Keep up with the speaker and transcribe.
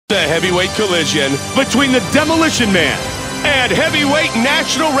The heavyweight collision between the Demolition Man and heavyweight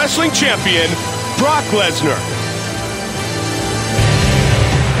national wrestling champion, Brock Lesnar.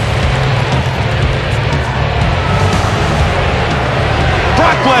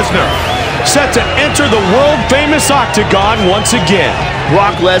 Brock Lesnar set to enter the world-famous octagon once again.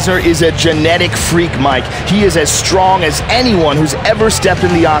 Brock Lesnar is a genetic freak, Mike. He is as strong as anyone who's ever stepped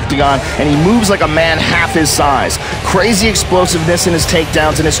in the octagon, and he moves like a man half his size. Crazy explosiveness in his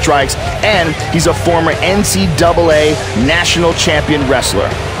takedowns and his strikes, and he's a former NCAA national champion wrestler.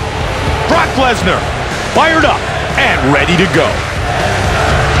 Brock Lesnar, fired up and ready to go.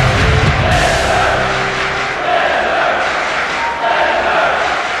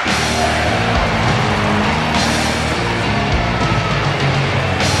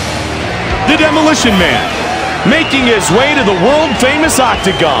 The Demolition Man, making his way to the world-famous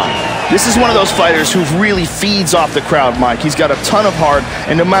octagon. This is one of those fighters who really feeds off the crowd, Mike. He's got a ton of heart,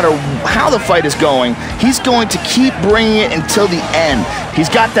 and no matter how the fight is going, he's going to keep bringing it until the end. He's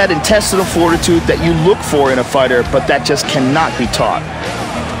got that intestinal fortitude that you look for in a fighter, but that just cannot be taught.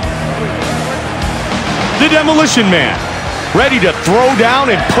 The Demolition Man, ready to throw down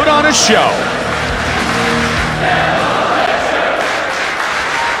and put on a show.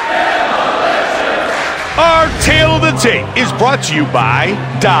 Our Tale of the Tape is brought to you by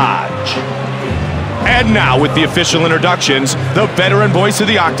Dodge. And now, with the official introductions, the veteran voice of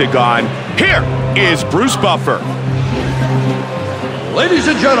the Octagon, here is Bruce Buffer. Ladies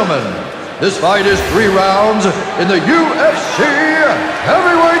and gentlemen, this fight is 3 rounds in the UFC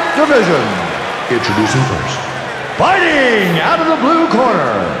heavyweight division. Introducing first. Fighting out of the blue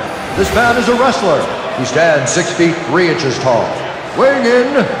corner. This man is a wrestler. He stands 6 feet 3 inches tall, weighing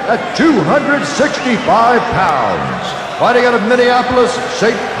in at 265 pounds. Fighting out of Minneapolis,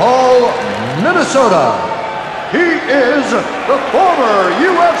 St. Paul, Minnesota. He is the former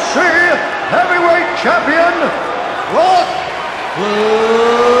UFC heavyweight champion, Brock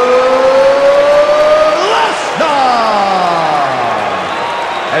Lesnar.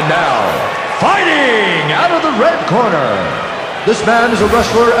 And now, fighting out of the red corner. This man is a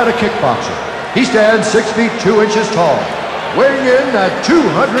wrestler and a kickboxer. He stands 6 feet 2 inches tall, weighing in at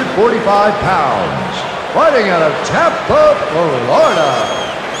 245 pounds, fighting out of Tampa, Florida,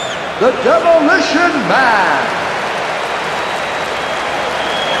 the Demolition Man.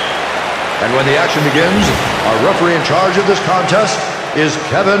 And when the action begins, our referee in charge of this contest is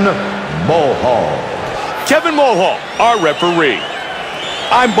Kevin Mulhall. Kevin Mulhall, our referee.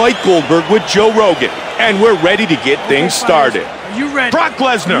 I'm Mike Goldberg with Joe Rogan, and we're ready to get things started. Are you ready? Brock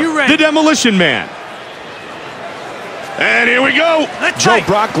Lesnar, the Demolition Man. And here we go.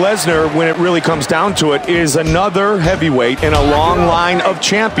 Brock Lesnar, when it really comes down to it, is another heavyweight in a long line of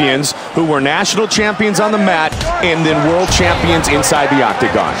champions who were national champions on the mat and then world champions inside the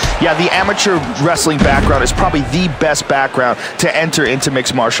octagon. Yeah, the amateur wrestling background is probably the best background to enter into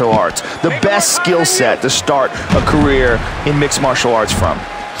mixed martial arts. The best skill set to start a career in mixed martial arts from.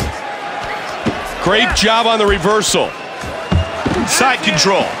 Great job on the reversal. Side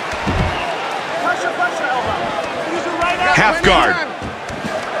control. Half guard.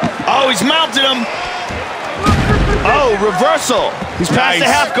 Oh, he's mounted him. Oh, reversal. He's past the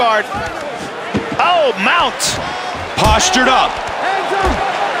half guard. Oh, mount. Postured up. Hands up.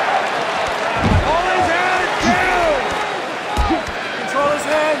 Hold his hands down. Control his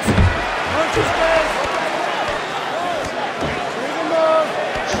hands. Punch his face. Bring him up.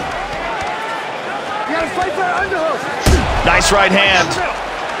 You gotta fight for an underhook. Nice right hand.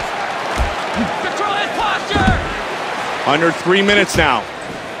 Control his posture. Under 3 minutes now.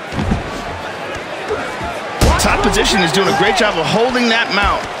 Top position is doing a great job of holding that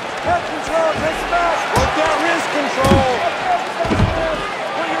mount. Head control, face back. Work that wrist control.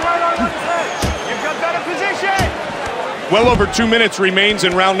 Put your right arm on his head. You've got better position. Well over 2 minutes remains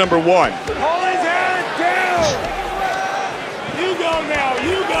in round number 1. Hold his head down. You go now,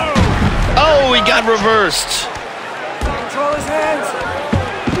 you go. Oh, he got reversed. Control his hands.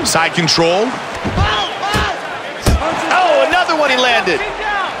 Side control. Oh, another one he landed.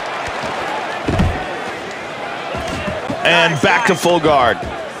 And back to full guard.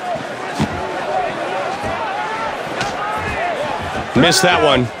 Missed that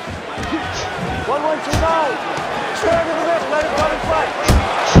one. 1-1-2-9. Stand in the middle, let it run and fight.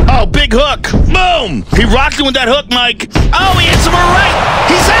 Oh, big hook. Boom. He rocked him with that hook, Mike. Oh, he hits him right.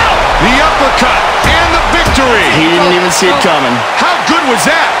 He's out. The uppercut and the victory. He didn't even see it coming. How good was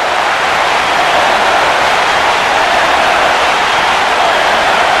that?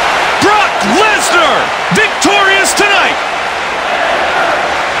 Brock Lesnar, victorious tonight.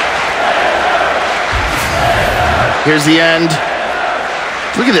 Here's the end.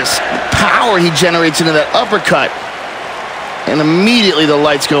 Look at this power he generates into that uppercut. And immediately the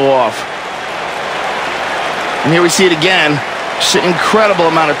lights go off. And here we see it again. Just an incredible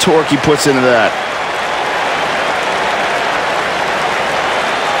amount of torque he puts into that.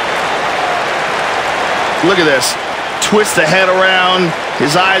 Look at this. Twist the head around.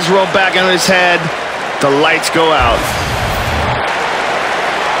 His eyes roll back into his head. The lights go out.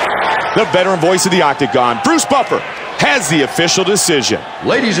 The veteran voice of the Octagon, Bruce Buffer, has the official decision.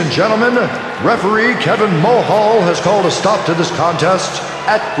 Ladies and gentlemen, referee Kevin Mulhall has called a stop to this contest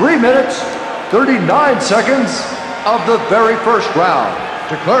at 3 minutes, 39 seconds of the very first round,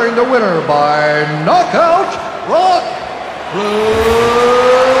 declaring the winner by knockout, Brock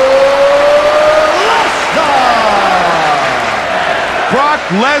Lesnar. Brock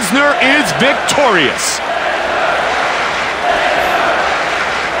Lesnar is victorious.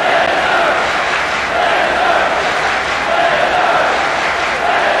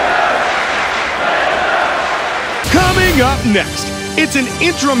 Coming up next, it's an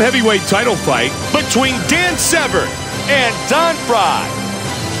interim heavyweight title fight between Dan Severn and Frye. Frye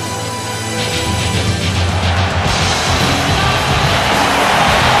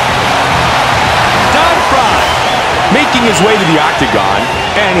making his way to the Octagon,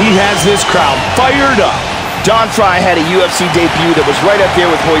 and he has this crowd fired up. Frye had a UFC debut that was right up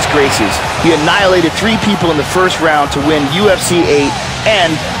there with Royce Gracie's. He annihilated 3 people in the first round to win UFC 8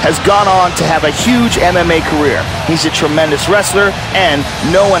 and has gone on to have a huge MMA career. He's a tremendous wrestler, and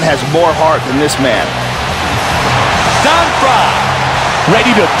no one has more heart than this man. Frye,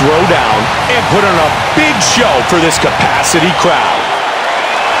 ready to throw down and put on a big show for this capacity crowd.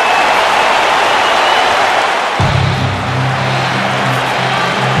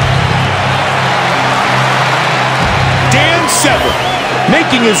 Dan Severn,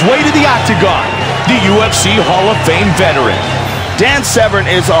 making his way to the Octagon, the UFC Hall of Fame veteran. Dan Severn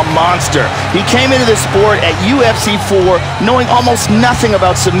is a monster. He came into the sport at UFC 4 knowing almost nothing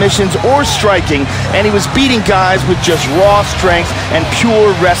about submissions or striking, and he was beating guys with just raw strength and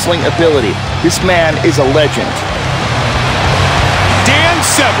pure wrestling ability. This man is a legend. Dan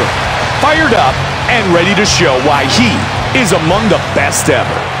Severn, fired up and ready to show why he is among the best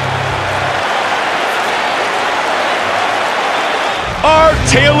ever. Our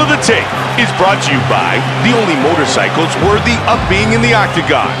tale of the tape is brought to you by the only motorcycles worthy of being in the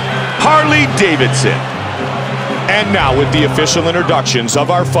Octagon, Harley-Davidson. And now with the official introductions of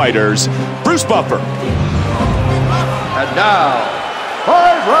our fighters, Bruce Buffer. And now,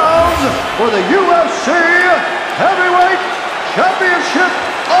 5 rounds for the UFC Heavyweight Championship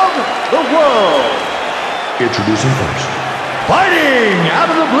of the World. Introducing first, fighting out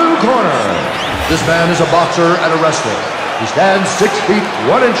of the blue corner. This man is a boxer and a wrestler. He stands 6 feet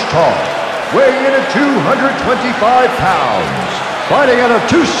 1 inch tall, weighing in at 225 pounds, fighting out of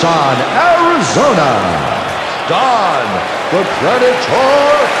Tucson, Arizona, Dan the Predator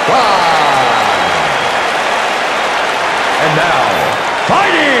Frye. And now,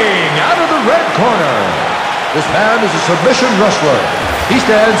 fighting out of the red corner, this man is a submission wrestler. He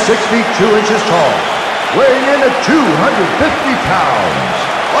stands 6 feet 2 inches tall, weighing in at 250 pounds,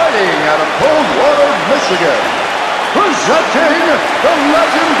 fighting out of Coldwater, Michigan. Presenting the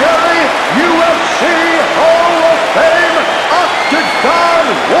legendary UFC Hall of Fame Octagon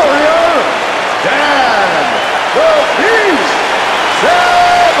Warrior, Dan the Beast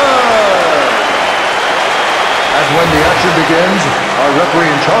Severn. And when the action begins, our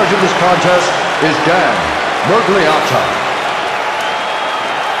referee in charge of this contest is Dan Murgliata.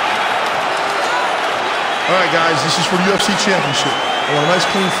 All right, guys, this is for the UFC Championship. I want a nice,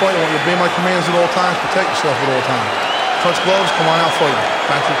 clean fight. I want you to obey my commands at all times, protect yourself at all times. Touch gloves, come on out fighting.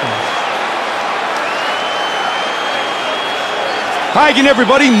 Back to the corner. Hi again,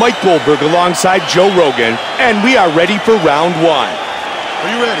 everybody. Mike Goldberg alongside Joe Rogan, and we are ready for round 1. Are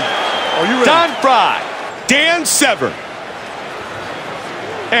you ready? Are you ready? Frye, Dan Severn.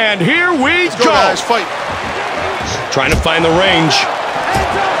 And here we Let's go, guys, fight. Trying to find the range.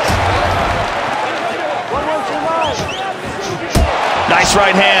 Nice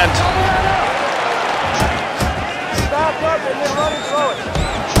right hand.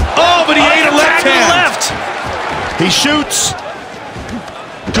 Oh, but he ate a left hand. Left. He shoots.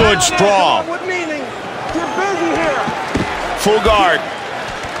 Good sprawl. What meaning? You're busy here. Full guard.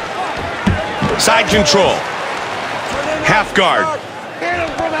 Side control. Half guard. Hit him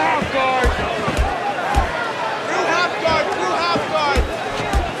from half guard. Through half guard. Through half guard.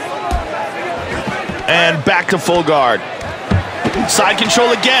 And back to full guard. Side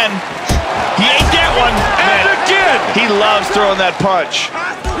control again. He ate that one. And again. He loves throwing that punch.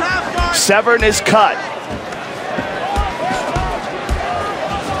 Severn is cut.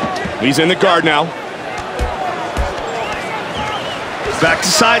 He's in the guard now. Back to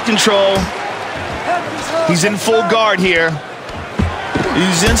side control. He's in full guard here.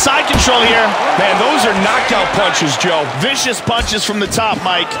 He's in side control here. Man, those are knockout punches, Joe. Vicious punches from the top,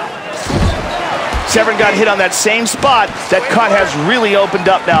 Mike. Severn got hit on that same spot. That cut has really opened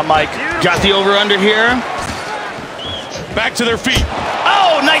up now, Mike. Got the over-under here. Back to their feet.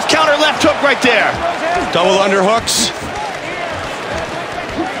 Oh, nice counter left hook right there. Double underhooks.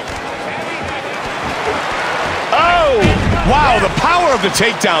 Oh! Wow, the power of the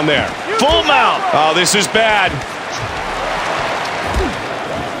takedown there. Full mount. Oh, this is bad.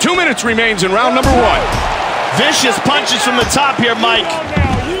 2 minutes remains in round number 1. Vicious punches from the top here, Mike.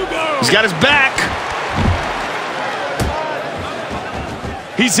 He's got his back.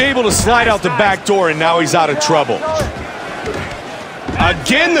 He's able to slide out the back door, and now he's out of trouble.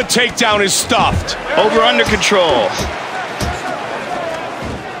 Again, the takedown is stuffed. Over under control.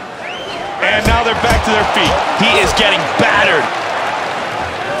 And now they're back to their feet. He is getting battered.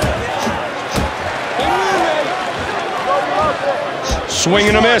 Swing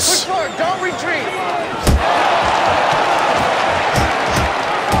and a miss. Don't retreat.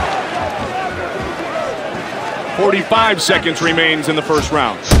 .45 seconds remains in the first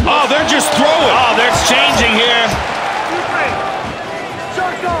round. Oh, they're just throwing. Oh, they're exchanging here.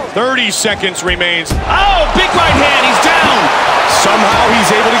 30 seconds remains. Oh, big right hand. He's down. Somehow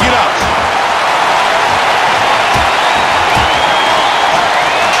he's able to get up.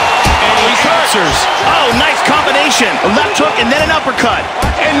 And he answers. Oh, nice combination. A left hook and then an uppercut.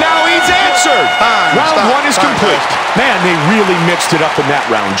 And now he's answered. Round 1 is complete. Man, they really mixed it up in that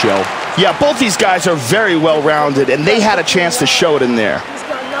round, Joe. Yeah, both these guys are very well-rounded, and they had a chance to show it in there. He's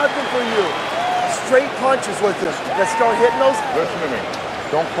got nothing for you. Straight punches with him. Let's start hitting those. Listen to me.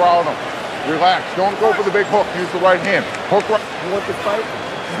 Don't crowd him. Relax. Don't go for the big hook. Use the right hand. Hook right. You want the fight?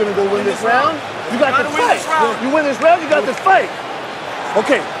 You gonna go win this round? You got the fight. You win this round, you got the fight.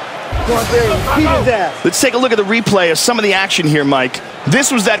 Okay. Go on, Barry. Beat his ass. Let's take a look at the replay of some of the action here, Mike.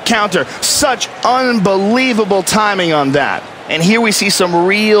 This was that counter. Such unbelievable timing on that. And here we see some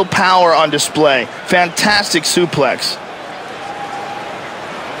real power on display. Fantastic suplex.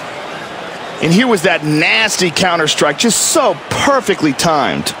 And here was that nasty counter strike, just so perfectly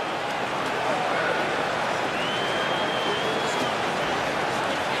timed.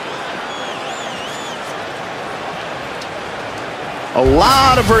 A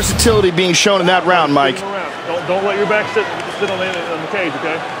lot of versatility being shown in that round, Mike. Don't let your back sit on the cage,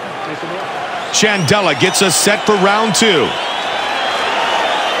 okay? Chandela gets us set for round 2.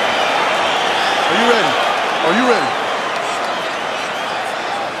 Are you ready? Are you ready?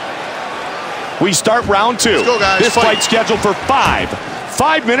 We start round 2. Let's go, guys. This fight scheduled for 5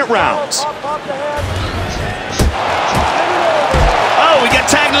 5-minute rounds. Oh, we got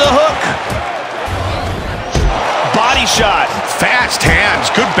tagged to the hook. Body shot. Fast hands.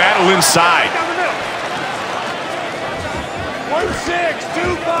 Good battle inside.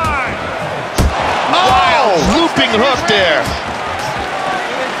 1-6-2-5. Oh, looping hook there.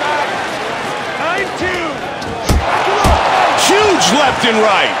 9-2. Huge left and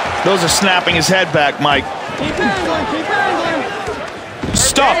right. Those are snapping his head back, Mike. Keep angling, keep angling.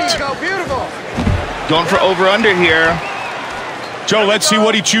 Stuffed. There you go, beautiful. Going for over-under here. Joe, let's see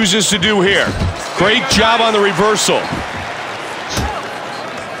what he chooses to do here. Great job on the reversal. Take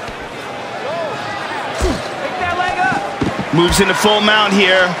that leg up. Moves into full mount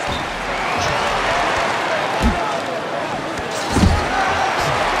here.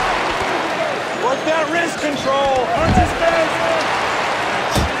 Work that wrist control. Punch his face.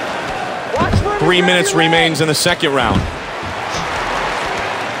 Watch where 3 minutes remains in the second round.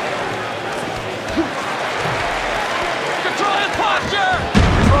 Control his posture.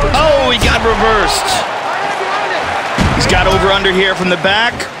 Oh, he got reversed. He's got over-under here from the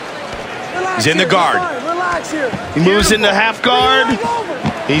back. He's in the guard. Relax here. He moves into half guard.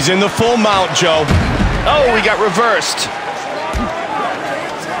 He's in the full mount, Joe. Oh, he got reversed.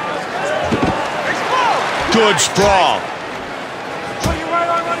 Good sprawl. Put your right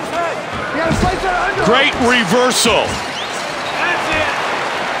arm on his head. You gotta slice that under. Great reversal. That's it.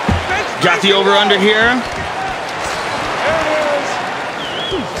 Got the over-under here. There it is.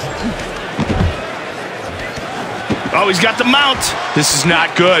 Oh, he's got the mount. This is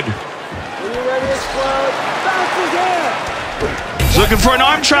not good. When you're ready to explode, bounce his head. He's looking for an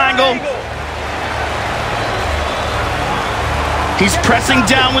arm triangle. He's pressing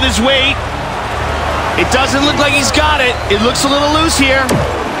down with his weight. It doesn't look like he's got it. It looks a little loose here.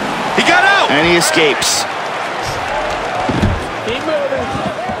 He got out. And he escapes. Keep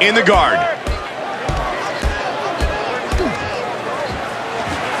moving. In the guard.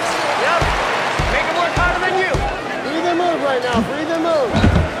 right now. Breathe and move.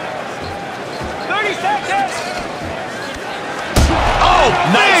 30 seconds. Oh,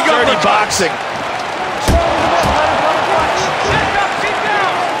 nice dirty boxing.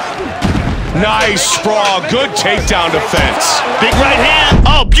 Nice sprawl. Good takedown defense. Big right hand.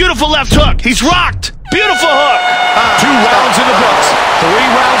 Oh, beautiful left hook. He's rocked. Beautiful hook. 2 rounds in the books. 3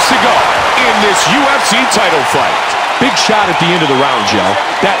 rounds to go in this UFC title fight. Big shot at the end of the round, Joe.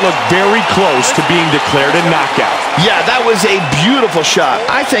 That looked very close to being declared a knockout. Yeah, that was a beautiful shot.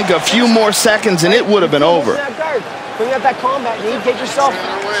 I think a few more seconds and it would have been over. When you have that combat need, get yourself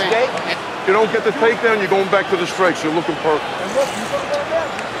straight. You don't get the takedown, you're going back to the strikes. You're looking perfect.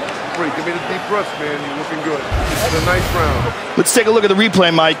 Give me the deep breaths, man. You're looking good. It's a nice round. Let's take a look at the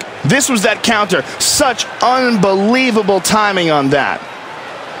replay, Mike. This was that counter. Such unbelievable timing on that.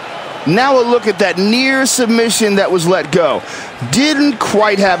 Now a look at that near submission that was let go. Didn't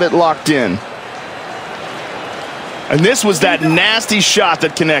quite have it locked in. And this was that nasty shot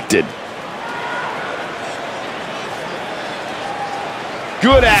that connected.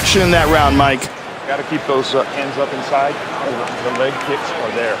 Good action in that round, Mike. Got to keep those hands up inside. The leg kicks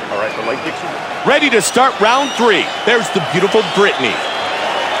are there. All right, the leg kicks are there. Ready to start round 3. There's the beautiful Brittany.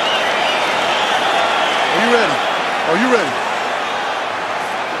 Are you ready? Are you ready?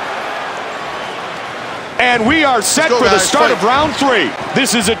 And we are set for the start of round 3.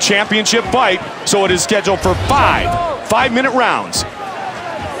 This is a championship fight, so it is scheduled for 5 5-minute rounds.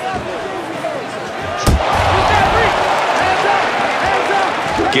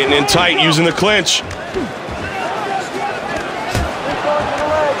 Getting in tight, using the clinch.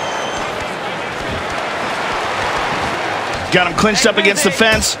 Got him clinched up against the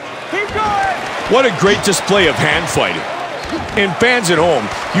fence. What a great display of hand fighting. And fans at home,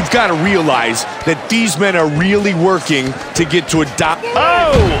 you've got to realize that these men are really working to get to a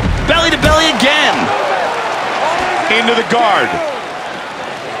Oh! Belly to belly again. into the guard.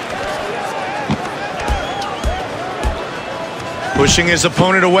 Pushing his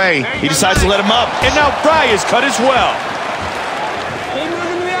opponent away. He decides to let him up. And now Frye is cut as well. Keep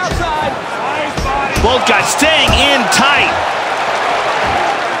moving to the outside. Nice body. Both guys staying in tight.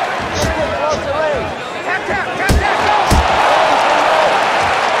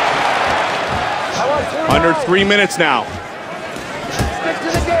 Under 3 minutes now. Stick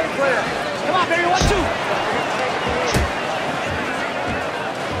to the game plan. Come on, baby, 1, 2.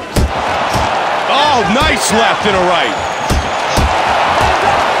 Oh, nice left and a right.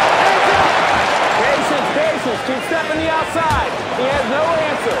 Patience. Keep stepping the outside. He has no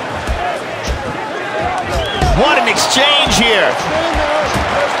answer. What an exchange here.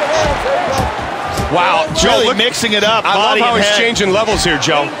 Wow, Joe, Really look, mixing it up. I love body how and he's head. changing levels here,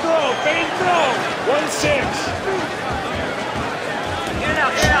 Joe. Fade throw. 1-6.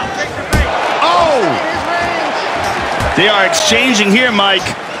 Oh! They are exchanging here, Mike.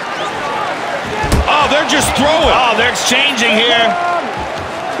 Oh, they're just throwing. Oh, they're exchanging here.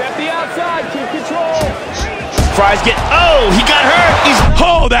 Step the outside. Keep control. Frye's oh, he got hurt.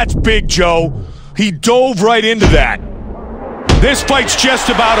 Oh, that's big, Joe. He dove right into that. This fight's just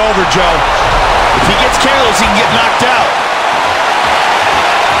about over, Joe. If he gets careless, he can get knocked out.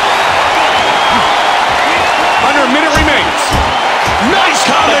 Under a minute remains. Nice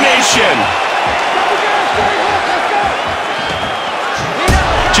combination.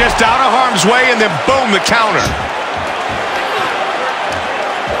 Just out of harm's way, and then boom, the counter.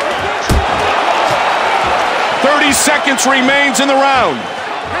 "30 seconds remains in the round.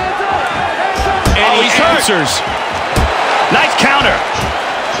 And he answers. Nice counter.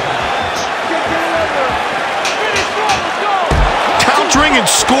 Countering and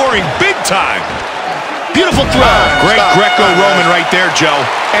scoring big time. Beautiful throw. Great Greco-Roman right there, Joe.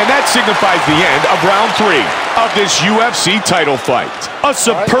 And that signifies the end of round 3 of this UFC title fight. A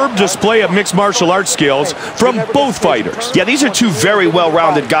superb display of mixed martial arts skills from both fighters. Yeah, these are two very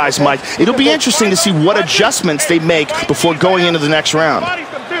well-rounded guys, Mike. It'll be interesting to see what adjustments they make before going into the next round.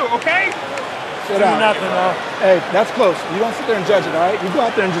 Okay? Sit down. Nothing, though. Hey, that's close. You don't sit there and judge it, all right? You go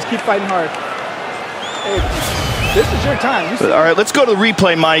out there and just keep fighting hard. Hey, this is your time. All right, let's go to the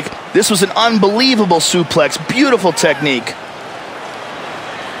replay, Mike. This was an unbelievable suplex. Beautiful technique.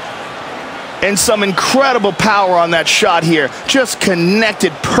 And some incredible power on that shot here. Just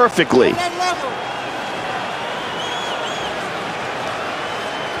connected perfectly.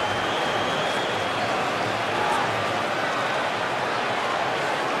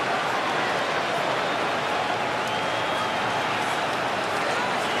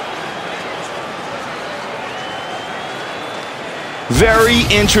 Very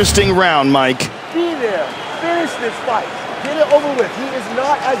interesting round, Mike. Be there. Finish this fight. Get it over with. He is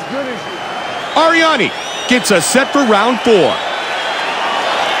not as good as you. Ariani gets us set for round 4. Are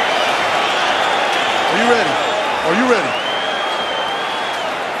you ready? Are you ready?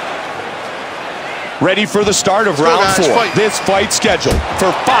 Ready for the start of round 4. This fight scheduled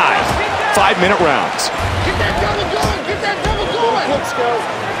for 5 5-minute rounds. Get that double going! Get that double going!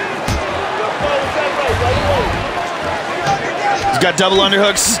 He's got double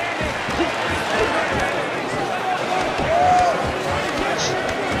underhooks.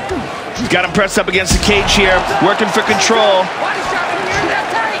 He's got him pressed up against the cage here, working for control.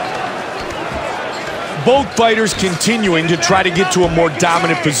 Both fighters continuing to try to get to a more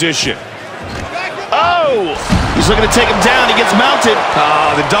dominant position. Oh! He's looking to take him down. He gets mounted.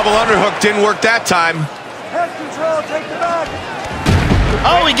 The double underhook didn't work that time. Head control, take the back.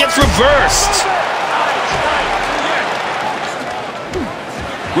 Oh, he gets reversed.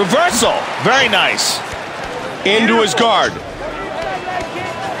 Reversal. Very nice. Into his guard. Work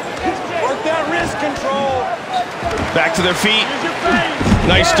that wrist control. Back to their feet. Use your face.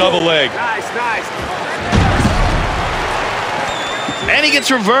 Nice double leg. Nice, nice. And he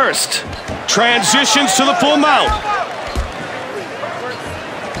gets reversed. Transitions to the full mount.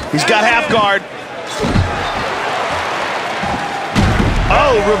 He's got half guard.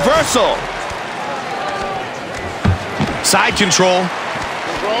 Oh, reversal. Side control.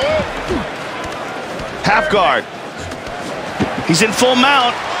 Half guard. He's in full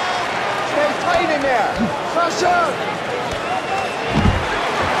mount. Stay tight in there. Pressure.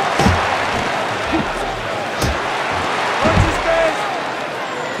 Watch his face.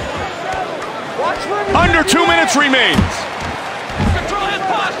 Watch where he's Under 2 minutes remains. control his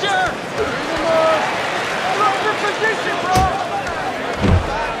posture. Look for position, bro.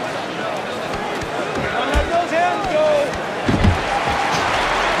 Don't let those hands go.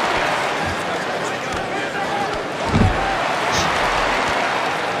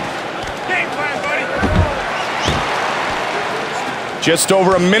 Game plan, buddy. Just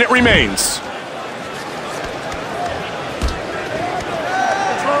over a minute remains.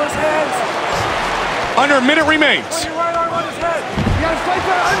 Control his hands. Under a minute remains. Put your right arm on his head. You gotta fight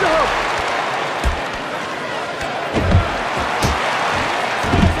that underhook.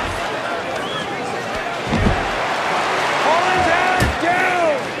 Hold his hands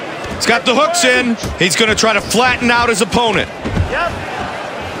down. He's got the hooks in. He's going to try to flatten out his opponent. Yep.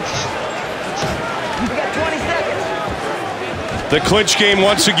 We got 20 seconds. The clinch game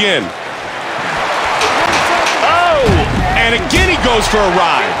once again. Oh! And again he goes for a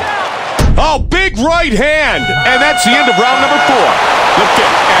ride. Oh, big right hand. And that's the end of round number 4. The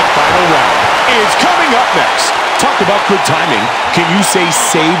 5th and final round is coming up next. Talk about good timing. Can you say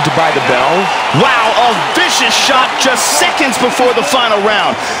saved by the bell? Wow, a vicious shot just seconds before the final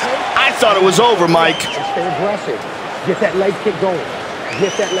round. I thought it was over, Mike. Stay aggressive. Get that leg kick going.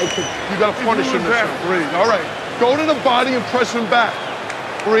 Get that leg kick. You got to punish him there. Breathe. All right. Go to the body and press him back.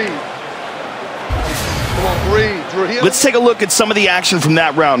 Breathe. Come on, breathe. Drew. Let's take a look at some of the action from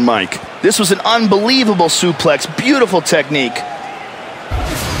that round, Mike. This was an unbelievable suplex. Beautiful technique.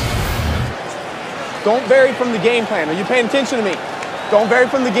 Don't vary from the game plan. Are you paying attention to me? Don't vary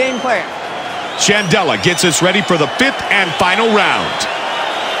from the game plan. Chandela gets us ready for the 5th and final round.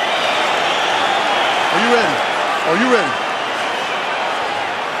 Are you ready? Are you ready?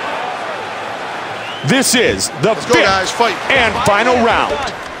 This is the Let's go, 5th guys. Fight. and final round.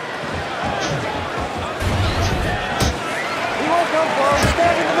 He won't come for him.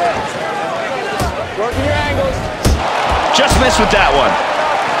 Stand in the middle. Working your angles. Just missed with that one.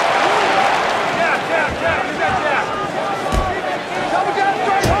 Jab, jab, jab. Use that jab. Double jab,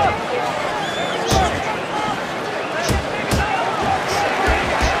 straight hook.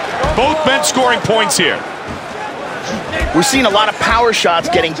 Both men scoring points here. We're seeing a lot of power shots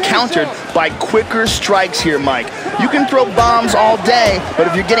getting countered by quicker strikes here, Mike. You can throw bombs all day, but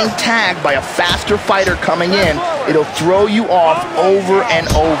if you're getting tagged by a faster fighter coming in, it'll throw you off over and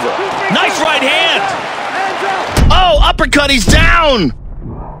over. Nice right hand! Oh, uppercut, he's down!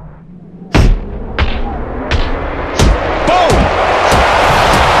 Boom!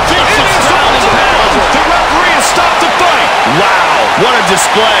 Vicious ground and pound. The referee has stopped the fight. Wow, what a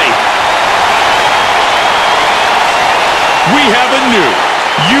display. We have a new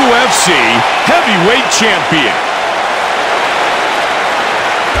UFC heavyweight champion.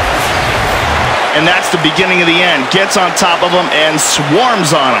 And that's the beginning of the end. Gets on top of him and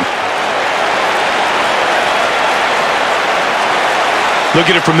swarms on him. Look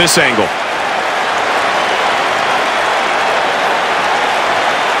at it from this angle.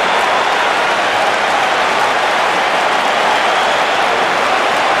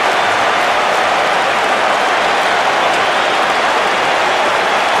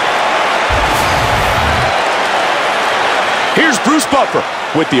 Bruce Buffer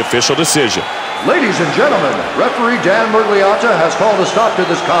with the official decision. Ladies and gentlemen, referee Dan Mergliata has called a stop to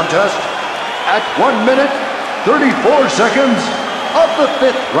this contest at 1 minute, 34 seconds of the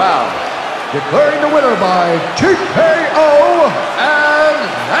 5th round, declaring the winner by TKO, and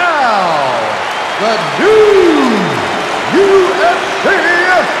now, the new UFC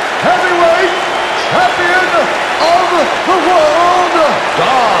Heavyweight Champion of the World,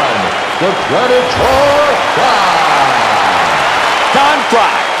 Don the Predator Frye. Don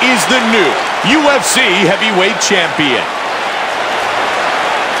Frye is the new UFC Heavyweight Champion.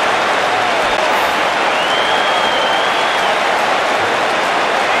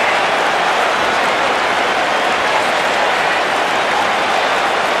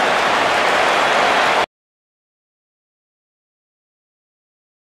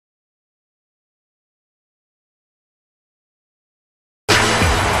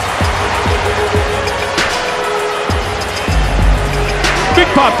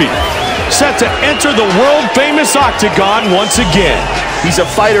 Puppy, set to enter the world-famous octagon once again. He's a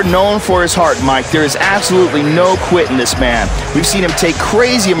fighter known for his heart, Mike. There is absolutely no quit in this man. We've seen him take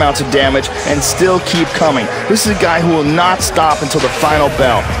crazy amounts of damage and still keep coming. This is a guy who will not stop until the final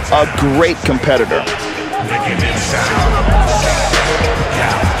bell. A great competitor.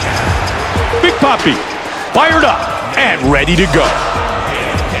 Big Puppy, fired up and ready to go.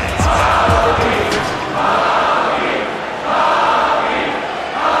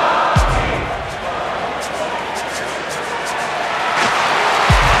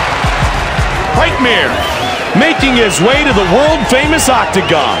 Mir making his way to the world-famous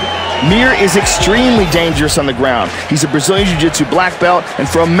octagon. Mir is extremely dangerous on the ground. He's a Brazilian Jiu-Jitsu black belt, and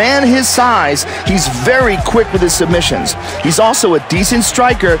for a man his size, he's very quick with his submissions. He's also a decent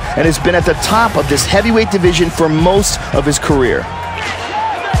striker and has been at the top of this heavyweight division for most of his career.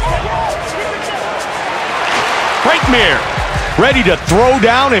 Mir, ready to throw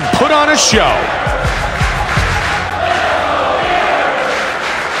down and put on a show.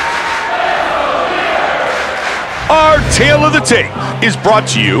 Our Tale of the Tape is brought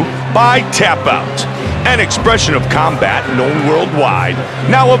to you by Tap Out, an expression of combat known worldwide,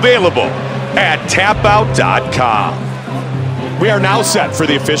 now available at tapout.com. We are now set for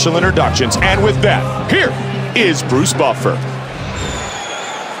the official introductions, and with that, here is Bruce Buffer.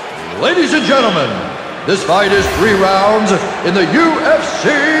 Ladies and gentlemen, this fight is 3 rounds in the UFC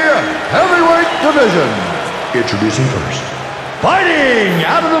Heavyweight Division. Introducing first, fighting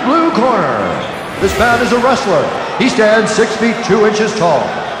out of the blue corner. This man is a wrestler. He stands 6 feet 2 inches tall,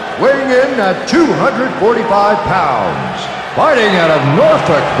 weighing in at 245 pounds. Fighting out of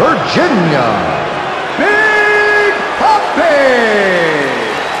Norfolk, Virginia, Big Puppy!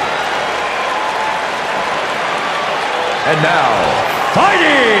 And now,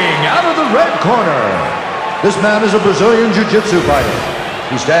 fighting out of the red corner. This man is a Brazilian Jiu-Jitsu fighter.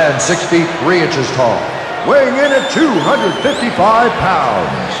 He stands 6 feet 3 inches tall, weighing in at 255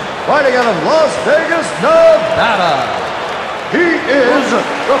 pounds. Fighting out of Las Vegas, Nevada. He is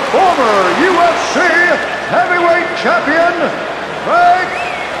the former UFC Heavyweight Champion, Frank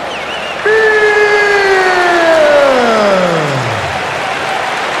Mir.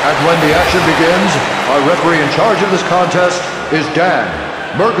 And when the action begins, our referee in charge of this contest is Dan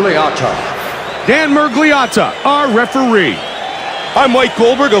Mergliata. Dan Mergliata, our referee. I'm Mike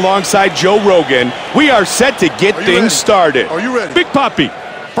Goldberg alongside Joe Rogan. We are set to get things started. Are you ready? Big Puppy,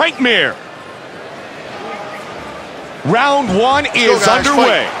 Frank Mir. Round 1 is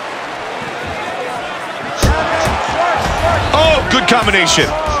underway. Oh, good combination.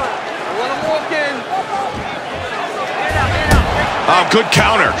 Oh, good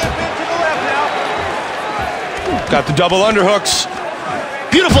counter. Got the double underhooks.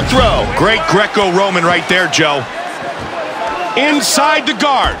 Beautiful throw. Great Greco-Roman right there, Joe. Inside the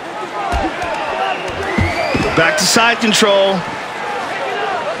guard. Back to side control.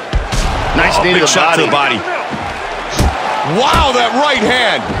 Nice knee big shot to the body. Wow, that right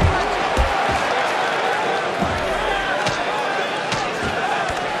hand.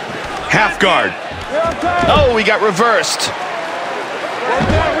 Half guard. Oh, we got reversed.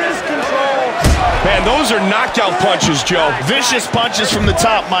 Man, those are knockout punches, Joe. Vicious punches from the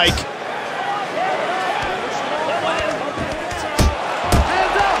top, Mike.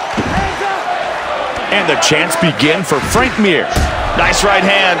 And the chance begin for Frank Mir. Nice right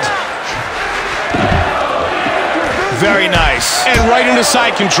hand. Very nice. And right into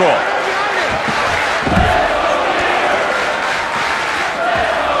side control.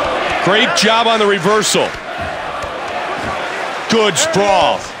 Great job on the reversal. Good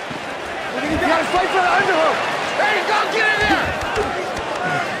sprawl. You gotta fight for the underhook. Hey, go get in there.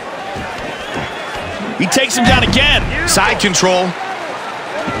 He takes him down again. Side control.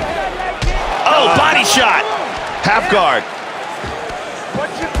 Oh, body shot. Half guard.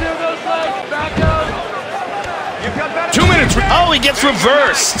 Once you feel those legs, back up. You've got better. 2 minutes. Oh, he gets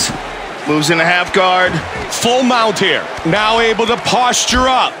reversed. Moves into half guard. Full mount here. Now able to posture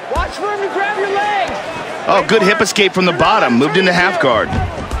up. Watch for him to grab your legs. Oh, good hip escape from the bottom. Moved into half guard.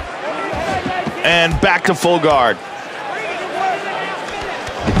 And back to full guard.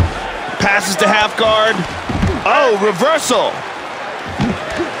 Passes to half guard. Oh, reversal.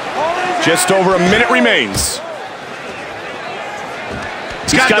 Just over a minute remains.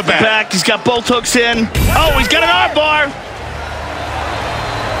 He's got the back. He's got both hooks in. Oh, he's got an arm bar.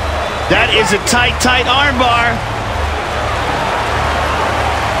 That is a tight, tight arm bar.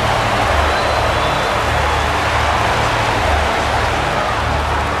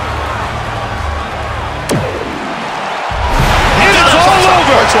 It's all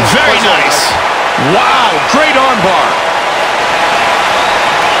over. Very nice. Wow, great arm bar.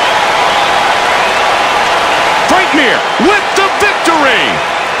 Frye with the victory.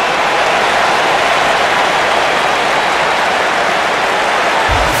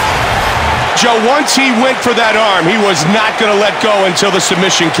 Joe, once he went for that arm, he was not going to let go until the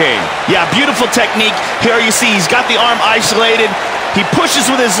submission came. Yeah, beautiful technique. Here you see he's got the arm isolated. He pushes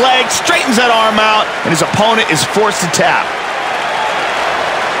with his leg, straightens that arm out, and his opponent is forced to tap.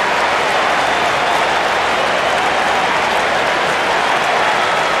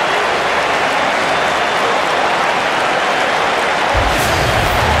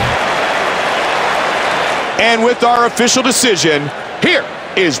 And with our official decision, here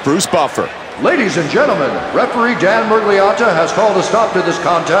is Bruce Buffer. Ladies and gentlemen, referee Dan Murgliata has called a stop to this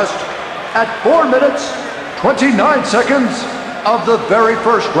contest at 4 minutes, 29 seconds of the very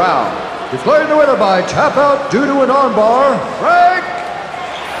first round. Declaring the winner by tap out due to an armbar, Frye.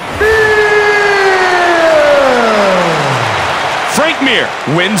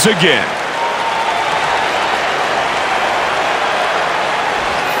 Frye wins again.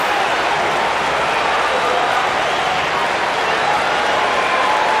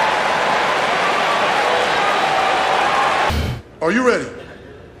 Are you ready?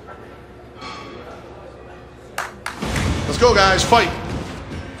 Let's go, guys. Fight.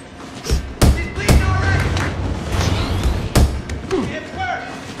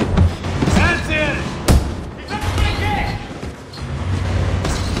 Hands in.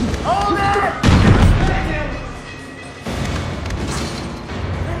 Hold it.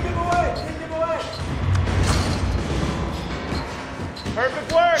 Take him away. Take him away. Perfect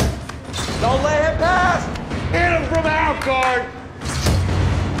work. Don't let him pass. Hit him from out guard.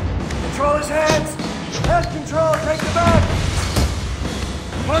 Control his hands. Head control. Take the back.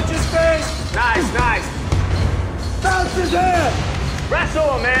 Punch his face. Nice, nice. Bounce his head.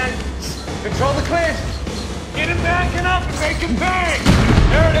 Wrestle him, man. Control the clinch. Get him backing up and make him bang.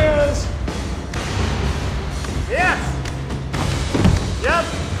 There it is. Yes. Yep.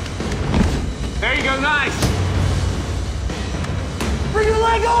 There you go. Nice. Bring your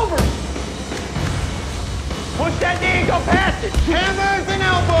leg over. Push that knee and go past it. Hammers and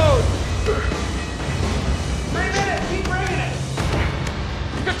elbows. 3 minutes. Keep bringing it.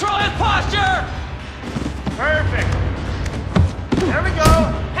 Control his posture. Perfect. There we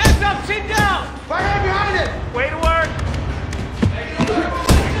go. Heads up, chin down. Right hand behind it. Way to work.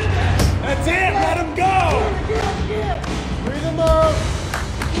 That's it. Let him go. Breathe him up.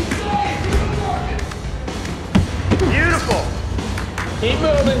 Beautiful. Keep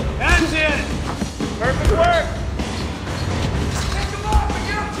moving. That's it. Perfect work. Pick him up and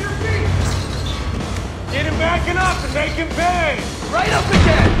get up to your feet. Get him backing up and make him bang. Right up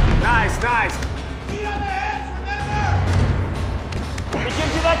again. Nice, nice. Feet on the heads, remember. It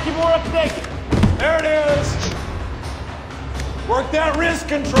gives you that Kimura naked. There it is. Work that wrist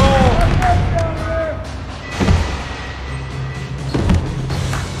control. Down there.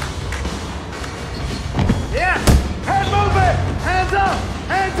 Yes. Head movement. Hands up.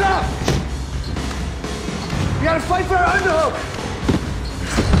 Hands up. You gotta fight for our underhook.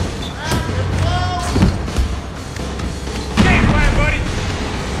 Game plan, buddy.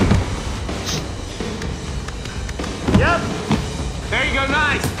 Yep. There you go,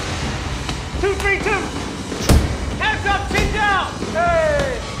 nice. 2, 3, 2. Hands up, chin down.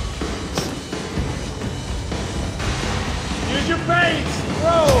 Hey. Use your feints.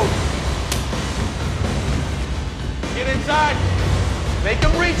 Throw. Get inside. Make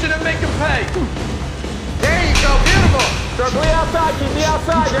him reach it and make him pay. There you go, beautiful. Circle the outside, keep the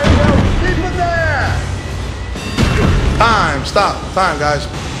outside. There you go. Keep it there. Time. Stop. Time, guys.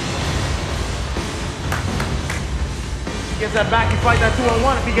 Gets that back, you fight that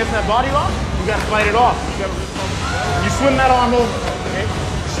 2-on-1. If he gets that body lock, you gotta fight it off. You swim that arm over, okay?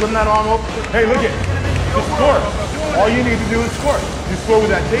 Swim that arm over. Hey, look at just score. All you need to do is score. You score with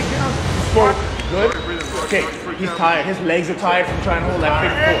that takedown, you score. Good. Okay, he's tired. His legs are tired from trying to hold that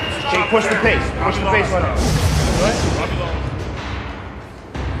big four. Okay, push the pace. Push the pace on him. Good.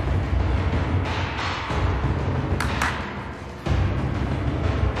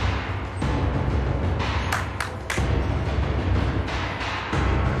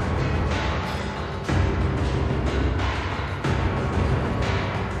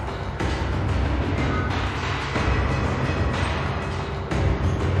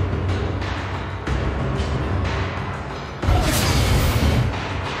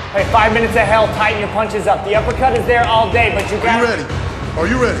 Hey, 5 minutes of hell, tighten your punches up. The uppercut is there all day, but you got— Are you ready? Are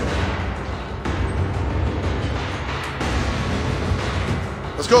you ready?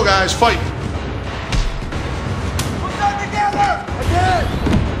 Let's go, guys, fight. Put that together! Again!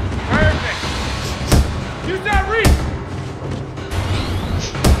 Perfect. Use that reach!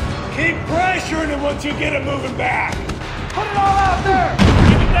 Keep pressuring him once you get him moving back. Put it all out there!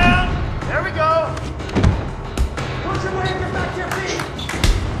 Keep it down. There we go. Push your way and get back to your feet.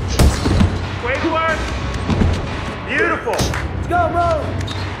 Way to work. Beautiful. Let's go, bro.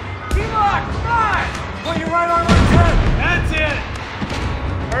 T-lock, come on. Put your right arm on his head. That's it.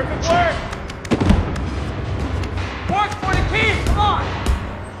 Perfect work. Work for the key, come on.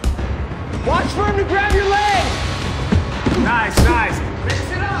 Watch for him to grab your leg. Nice, nice. Mix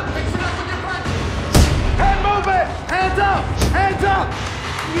it up with your punches. Head movement, hands up, hands up.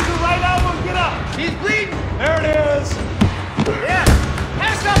 Use the right elbow, get up. He's bleeding. There it is. Yeah.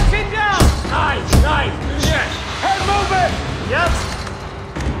 Hands up, chin down. Nice, nice. Do it again. Head movement. Yep.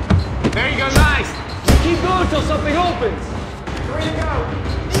 There you go, nice. Keep going till something opens. 3 to go.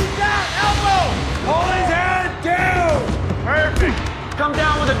 Knees down, elbow. Hold his head down. Perfect. Come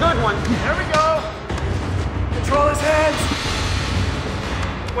down with a good one. There we go. Control his hands.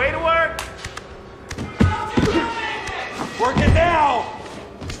 Way to work. Work it now.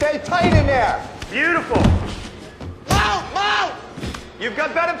 Stay tight in there. Beautiful. Mount, mount. You've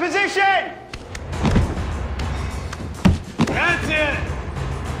got better position. That's it.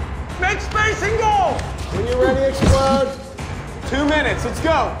 Make space and go. When you're ready, explode. 2 minutes, let's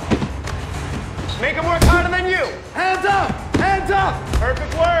go. Make him work harder than you. Hands up, hands up.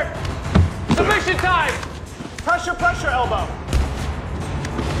 Perfect work. Submission time. Pressure, pressure, elbow.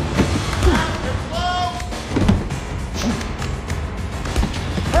 Explode.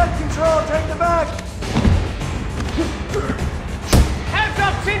 Head control, take the back. Hands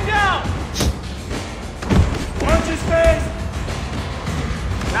up, chin down. Punch his face.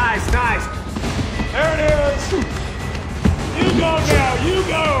 Nice, nice. There it is. You go now, you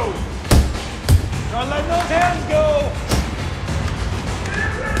go. Don't let those hands go.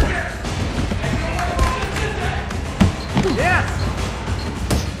 Yes.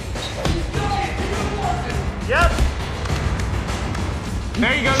 Yep.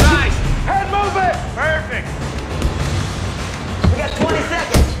 There you go, nice. Head movement. Perfect. We got 20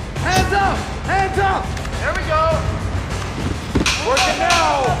 seconds. Hands up, hands up. There we go. Working now.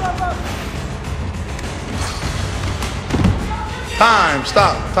 Time,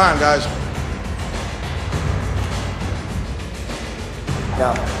 stop. Time, guys.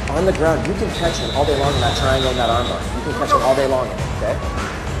 Now, on the ground, you can catch him all day long in that triangle and that armbar. You can catch him all day long in it, okay?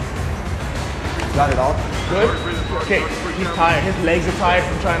 You got it all? Good. Okay, he's tired. His legs are tired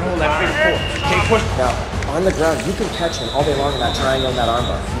from trying to hold that big four. Okay, push. Now, on the ground, you can catch him all day long in that triangle and that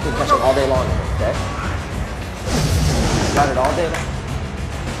armbar. You can catch him all day long in it, okay? You got it all day long.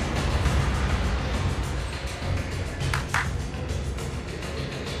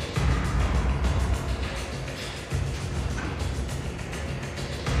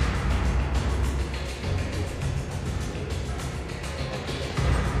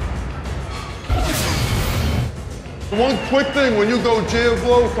 One quick thing, when you go jab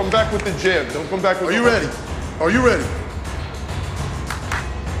blow, come back with the jab. Don't come back with Are you ready? Are you ready?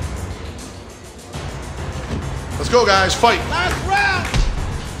 Let's go, guys, fight. Last round.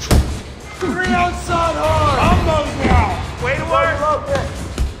 3 outside hard. Almost now. Way to work.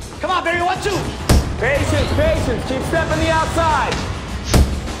 Come on, baby, 1, 2. Patience, patience. Keep stepping the outside.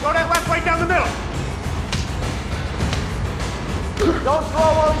 Throw that left right down the middle. Don't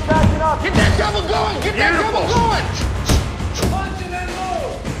throw while he's backing up. Get that double going. Get that double going. Punch and then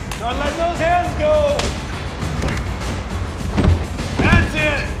move. Don't let those hands go. That's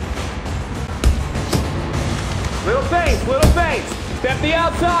it. Little face, little face. Step the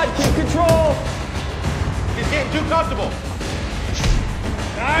outside. Keep control. He's getting too comfortable.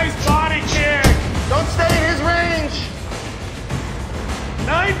 Nice body kick. Don't stay in his range.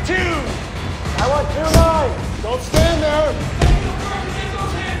 9-2. I want 2-9. Don't stand there.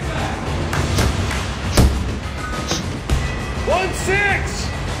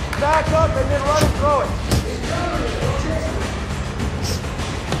 1-6. Back up and then run and throw it.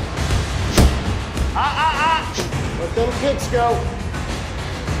 Let them kicks go.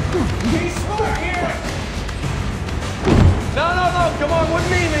 Be smart here. No. Come on, wouldn't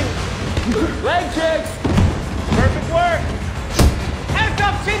meaning. Leg kicks. Perfect work. Hands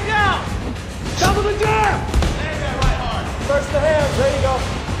up, chin down. Double the jab. Land that right hard. First the hands. There you go.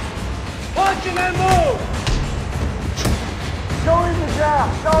 Punch and then move. Show him the jab.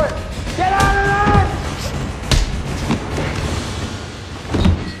 Show it. Get out of there.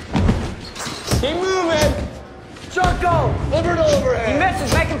 Keep moving. Circle. Over to overhead. He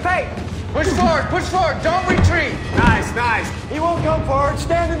misses. Make him pay. Push forward. Don't retreat. Nice. He won't come forward.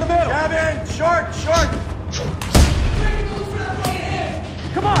 Stand in the middle. Jab in. Short.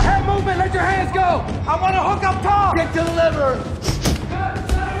 Come on, head movement. Let your hands go. I want to hook up top. Get to the liver.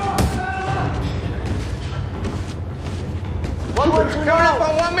 Coming up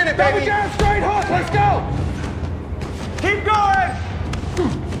on 1 minute, baby. Double jab, straight hook. Let's go. Keep going.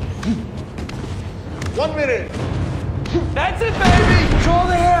 1 minute. That's it, baby. Control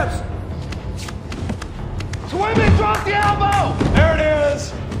the hips. Swim it, drop the elbow. There it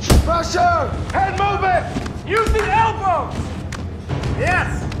is. Pressure. Head movement. Use the elbows.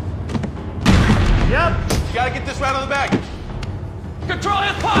 Yes. Yep. You gotta get this right on the back. Control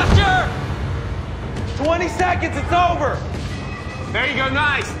his posture. 20 seconds, it's over. There you go,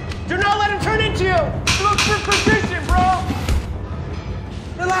 nice. Do not let him turn into you. Look for position, bro.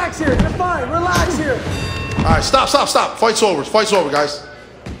 Relax here, you're fine, relax here. All right, stop. Fight's over, guys.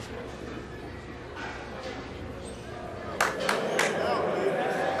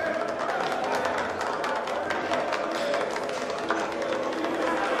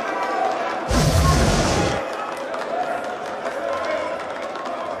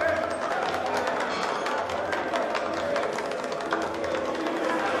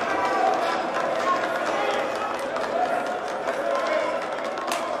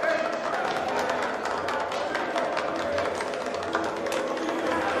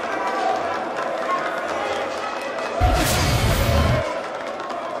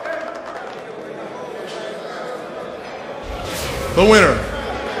 The winner.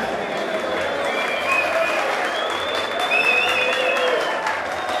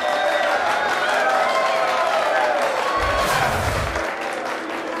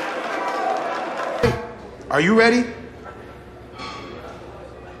 Are you ready?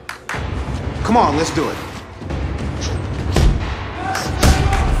 Come on, let's do it.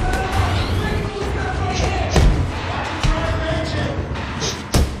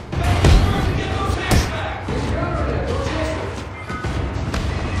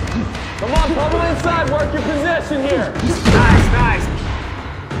 Come on, bubble inside, work your position here. Nice.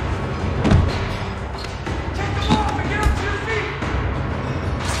 Take them off and get up to your feet.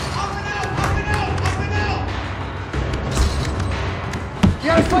 Up and out. You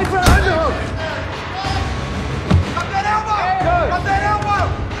gotta fight for the underhook. Cut that elbow. Good. Cut that elbow.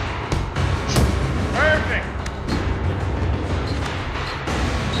 Perfect.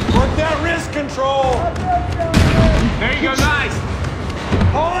 Work that wrist control. There you go, nice.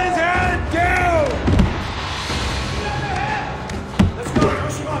 Pull his head down! Let's go,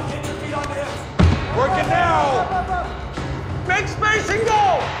 push him up, get your feet on the hips. Work it now! Make space and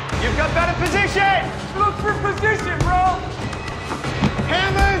go! You've got better position! Look for position, bro!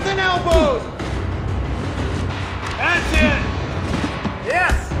 Hammers and elbows! That's it!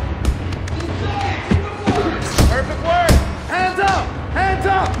 Yes! Perfect work! Hands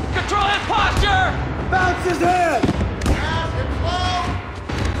up! Control his posture! Bounce his head!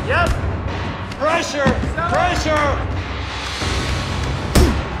 Yep. Pressure.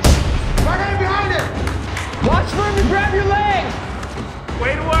 Right hand behind it. Watch for him to grab your leg.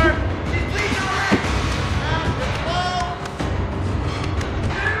 Way to work.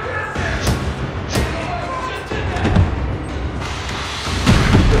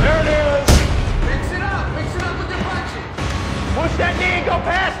 There it is. Mix it up with your punching. Push that knee and go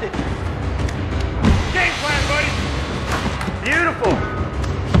past it. Game plan, buddy. Beautiful.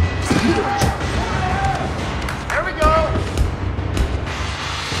 There we go.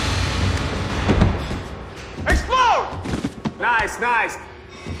 Explode! Nice.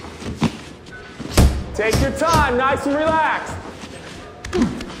 Take your time, nice and relaxed.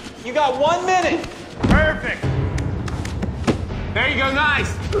 You got 1 minute. Perfect. There you go,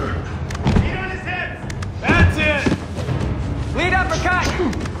 nice. Feet on his hips. That's it. Lead uppercut.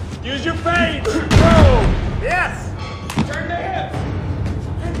 Use your feints. Throw. Yes. Turn the hips.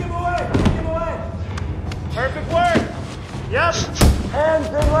 up. Hands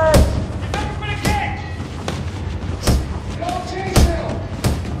and legs.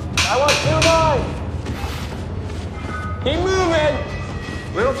 I want 2-9. Keep moving.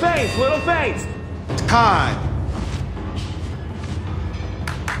 Little feints, little feints. Time.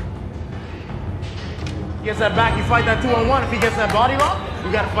 He gets that back, you fight that 2-on-1. If he gets that body lock,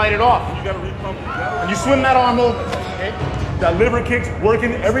 you gotta fight it off. You gotta recover. And you swim that arm over, okay? That liver kick's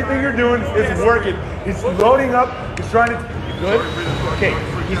working. Everything you're doing is working. He's loading up. He's trying to. Good? Okay,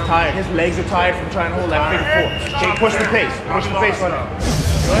 he's tired. His legs are tired from trying to hold that figure 4. Okay, push the pace. Push the pace on him.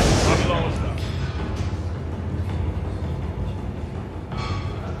 Good?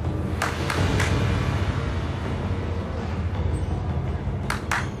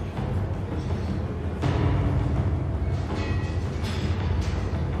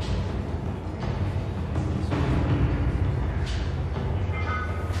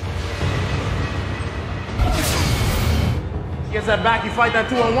 He gets that back, you fight that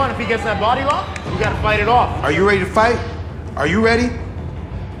 2-on-1. If he gets that body lock, you gotta fight it off. Are you ready to fight? Are you ready?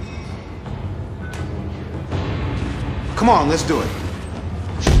 Come on, let's do it.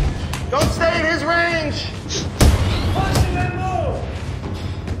 Don't stay in his range. Punch and then move.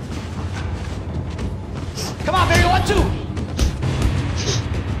 Come on, baby, 1-2.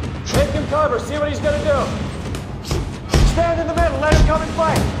 Make him cover. See what he's gonna do. Stand in the middle. Let him come and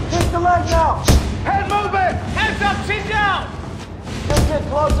fight. Kick the leg now. Head movement. Hands up, chin down. Just get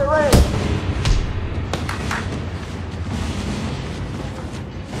close at range.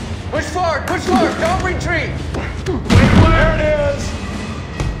 Push forward, don't retreat. There it is.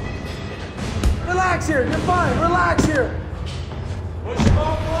 Relax here. You're fine. Relax here. Push him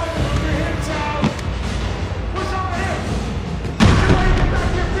off, boy. Move your hips out. Push on the hips. Push your leg back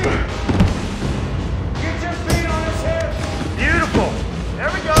to your feet. Get your feet on his hips. Beautiful.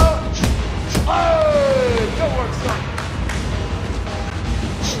 There we go. Oh, good work, son.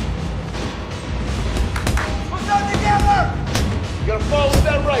 Put that together. You gotta follow with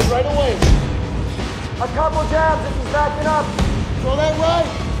that right away. A couple jabs if he's backing up. Throw that right.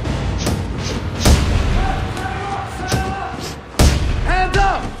 Hands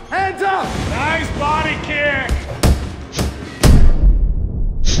up! Hands up! Nice body kick.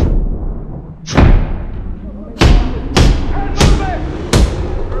 Head movement!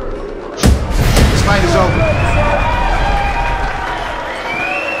 This fight is over.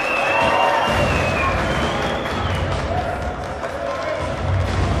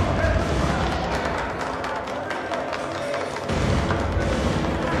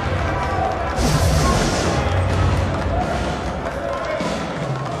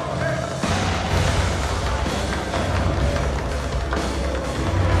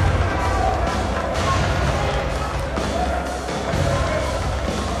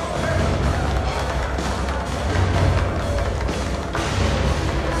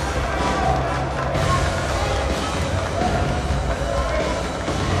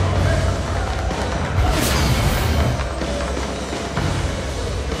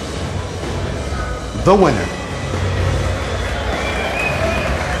 The winner.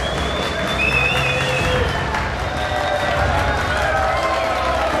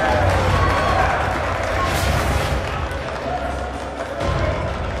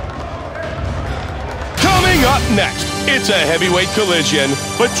 Coming up next, it's a heavyweight collision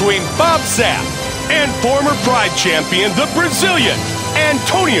between Bob Sapp and former Pride champion, the Brazilian,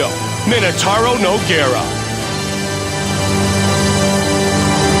 Antonio Minotauro Nogueira.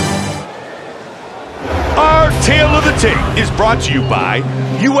 Our Tale of the Tape is brought to you by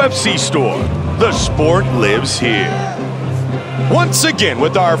UFC Store. The sport lives here. Once again,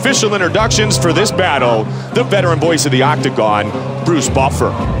 with our official introductions for this battle, the veteran voice of the Octagon, Bruce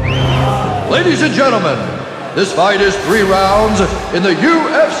Buffer. Ladies and gentlemen, this fight is 3 rounds in the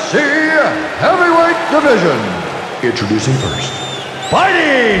UFC heavyweight division. Introducing first.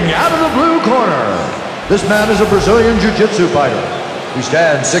 Fighting out of the blue corner. This man is a Brazilian Jiu-Jitsu fighter. He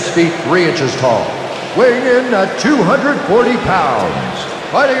stands 6 feet 3 inches tall, weighing in at 240 pounds,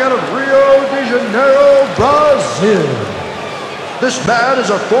 fighting out of Rio de Janeiro, Brazil. This man is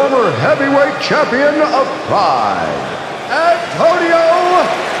a former heavyweight champion of Pride, Antonio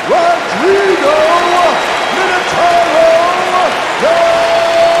Rodrigo Minotauro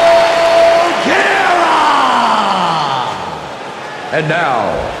Nogueira. And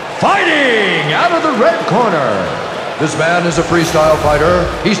now, fighting out of the red corner. This man is a freestyle fighter.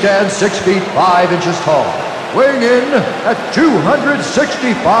 He stands 6 feet 5 inches tall, weighing in at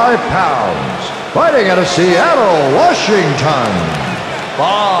 265 pounds, fighting out of Seattle, Washington,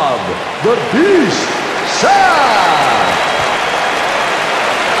 Bob the Beast Sapp.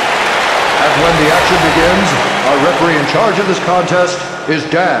 And when the action begins, Our referee in charge of this contest is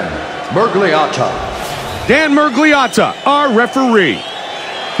Dan Mergliata. Dan Mergliata, our referee.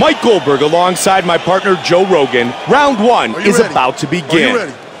 Mike Goldberg alongside my partner Joe Rogan. Round one is about to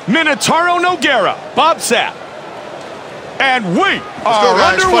begin. Minotauro Nogueira, Bob Sapp. And we are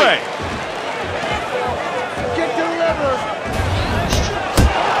underway. Kick to the liver.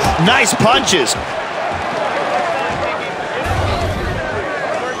 Nice punches.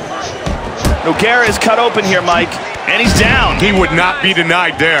 Nogueira is cut open here, Mike, and he's down. He would not be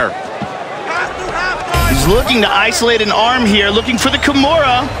denied there. He's looking to isolate an arm here, looking for the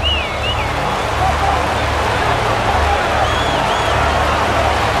Kimura.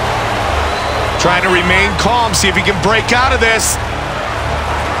 Trying to remain calm, see if he can break out of this.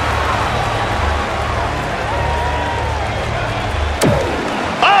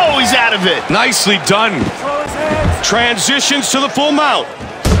 Oh, he's out of it. Nicely done. Transitions to the full mount.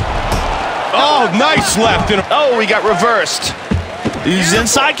 Oh, nice left. Oh, he got reversed. He's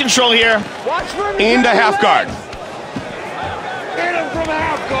inside control here. Into half guard.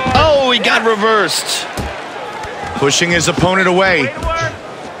 Oh, he got reversed. Pushing his opponent away.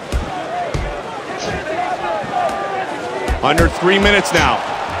 Under 3 minutes now.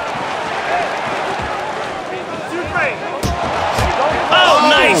 Oh,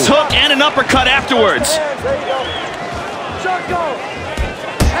 nice hook and an uppercut afterwards.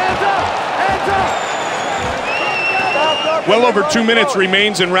 Well over 2 minutes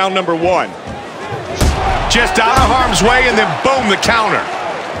remains in round number one. Just out of harm's way and then boom, the counter.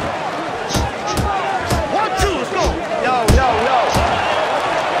 1, 2, let's go. Yo.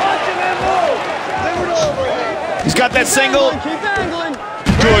 He's got that single.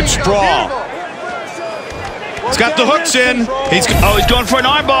 Good sprawl. He's got the hooks in. He's going for an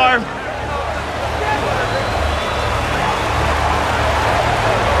armbar.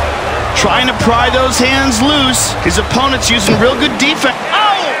 Trying to pry those hands loose. His opponent's using real good defense.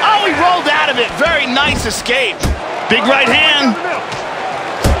 Oh, he rolled out of it. Very nice escape. Big right hand.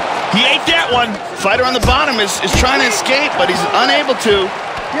 He ate that one. Fighter on the bottom is trying to escape, but he's unable to.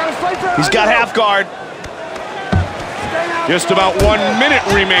 He's got half guard. Just about 1 minute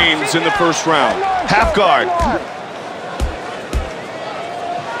remains in the first round. Half guard.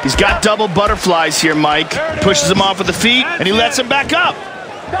 He's got double butterflies here, Mike. Pushes him off with the feet, and he lets him back up.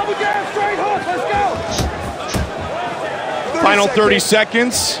 Double jab, straight hook, let's go. Final 30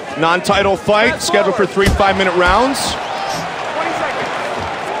 seconds. Non-title fight scheduled for 3 5-minute rounds. 20 seconds.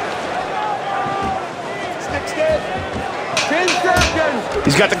 Stick stiff. 10 seconds.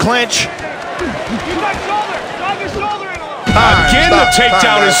 He's got the clinch. You got shoulder. Drop your shoulder in a little. Again, the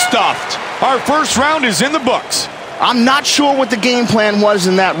takedown is stuffed. Our first round is in the books. I'm not sure what the game plan was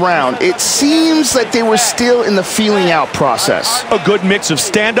in that round. It seems like they were still in the feeling out process. A good mix of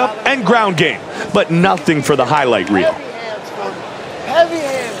stand-up and ground game, but nothing for the highlight reel. Heavy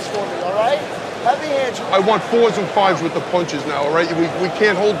hands for me, all right? Heavy hands. I want 4s and 5s with the punches now, all right? We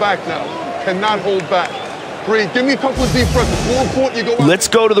can't hold back now. Cannot hold back. Breathe. Give me a couple of deep breaths. It's more important you go out. Let's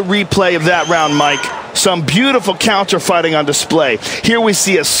go to the replay of that round, Mike. Some beautiful counter fighting on display. Here we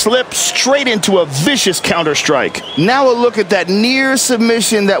see a slip straight into a vicious counter strike. Now a look at that near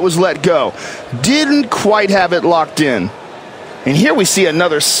submission that was let go. Didn't quite have it locked in. And here we see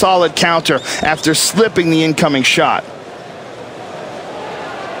another solid counter after slipping the incoming shot.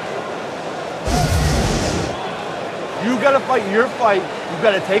 You got to fight your fight. You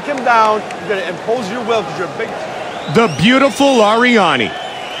got to take him down. You got to impose your will because you're a big. The beautiful Ariani.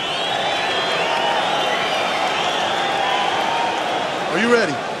 Are you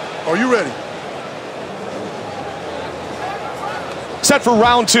ready? Are you ready? Set for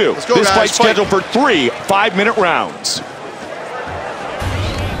round two. Let's go, this guys. fight scheduled for 3 5-minute rounds.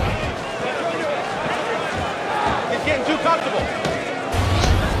 He's getting too comfortable.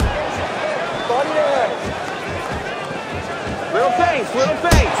 Little pace, little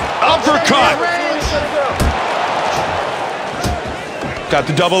pace. Uppercut. Got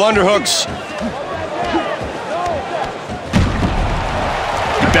the double underhooks.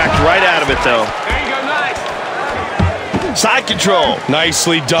 He backed right out of it, though. There you go, nice. Side control.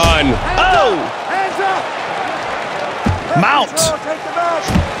 Nicely done. Oh! Hands up. Mount. Take the back.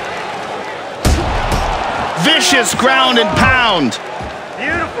 Vicious ground and pound.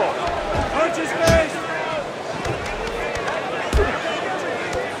 Beautiful. Punch his face.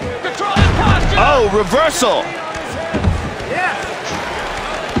 Oh, reversal. Yeah.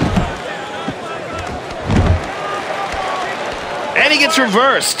 And he gets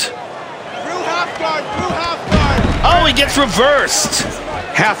reversed. Through half guard, through half guard. Oh, he gets reversed.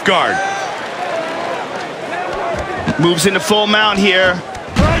 Half guard. Moves into full mount here.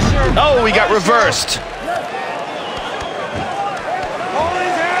 Pressure. Oh, he got reversed.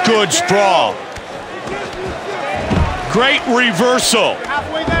 Good sprawl. Great reversal.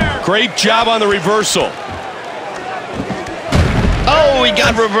 Great job on the reversal. Oh, he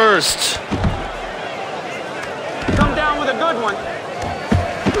got reversed. Come down with a good one.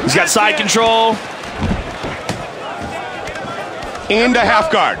 He's got side control. Into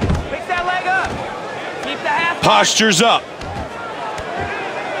half guard. Pick that leg up. Keep the half guard. Postures up.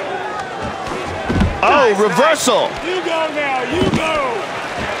 Oh, reversal. You go now, you go.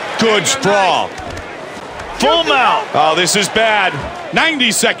 Good sprawl. Full mount. Oh, this is bad.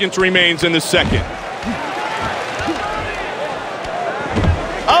 90 seconds remains in the second.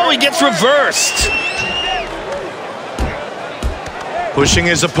 Oh, he gets reversed. Pushing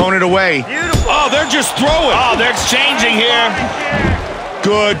his opponent away. Oh, they're just throwing. Oh, they're exchanging here.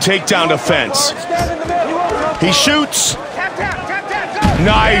 Good takedown defense. He shoots.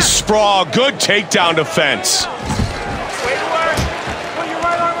 Nice sprawl. Good takedown defense.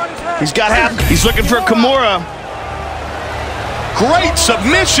 He's got half. He's looking for a Kimura. Great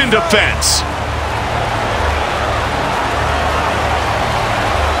submission defense.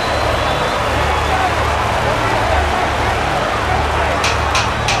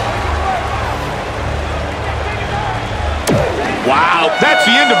 Wow, that's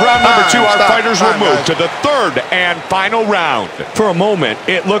the end of round number 2. Our fighters will move to the third and final round. For a moment,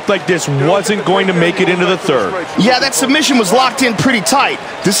 it looked like this wasn't going to make it into the third. Yeah, that submission was locked in pretty tight.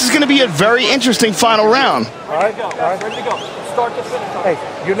 This is going to be a very interesting final round. All right, ready to go. Start to finish. Hey,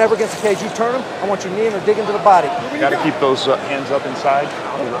 you're never against the cage. You turn them, I want your knee in or dig into the body. Got to keep those hands up inside.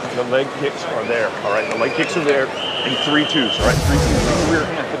 The leg kicks are there. All right, the leg kicks are there. And 3-2s. All right, 3-2s. Rear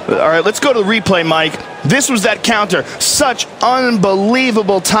hand. All right, let's go to the replay, Mike. This was that counter. Such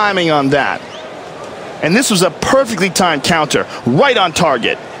unbelievable timing on that. And this was a perfectly timed counter, right on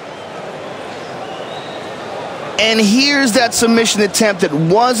target. And here's that submission attempt that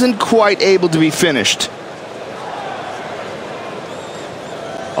wasn't quite able to be finished.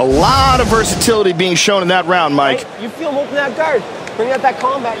 A lot of versatility being shown in that round, Mike. You feel him open that guard. Bring out that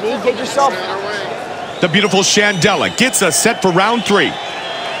combat knee. Get yourself. The beautiful Shandella gets us set for round 3.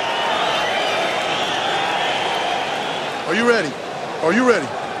 Are you ready? Are you ready?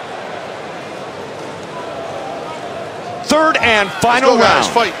 Third and final round.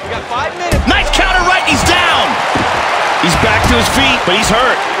 Fight. We got 5 minutes. Nice counter right, he's down. He's back to his feet, but he's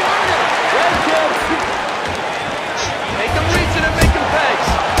hurt. Make him reach it and make him pay.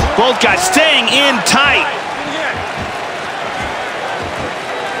 Both guys staying in tight.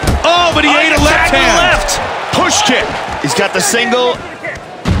 Oh, but he ate a left hand. Left. Push kick. He's got the single.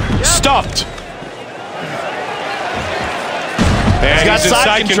 Stuffed. And He's got in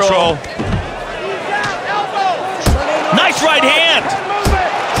side control. Nice right hand.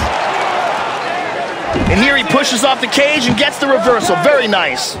 And here he pushes off the cage and gets the reversal. Very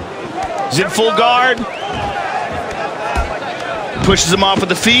nice. He's in full guard. Pushes him off with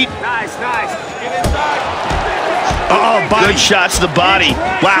the feet. Nice. Get inside. Oh, good shots to the body.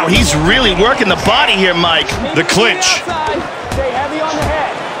 Wow, he's really working the body here, Mike. The clinch. Stay heavy on the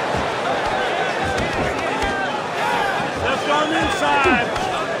head. Left arm inside.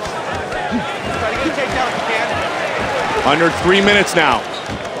 Try to get a takedown if you can. Under 3 minutes now.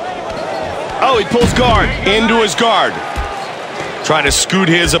 Oh, he pulls guard. Into his guard. Trying to scoot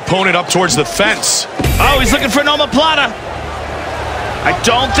his opponent up towards the fence. Oh, he's looking for an omoplata. I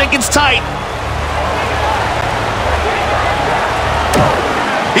don't think it's tight.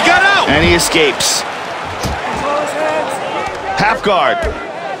 He got out. And he escapes. Half guard.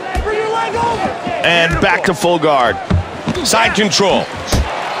 And back to full guard. Side control.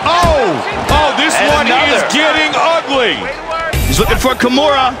 Oh, this And one another. is getting ugly. He's looking for a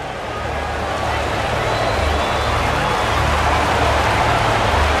Kimura.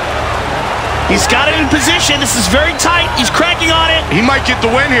 He's got it in position. This is very tight. He's cranking on it. He might get the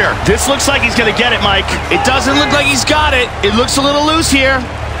win here. This looks like he's going to get it, Mike. It doesn't look like he's got it. It looks a little loose here.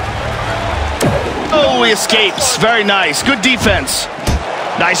 Oh, he escapes. Very nice. Good defense.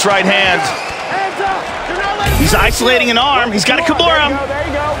 Nice right hand. He's isolating an arm. He's got a Kimura. There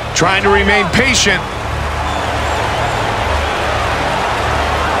you go. Trying to remain patient.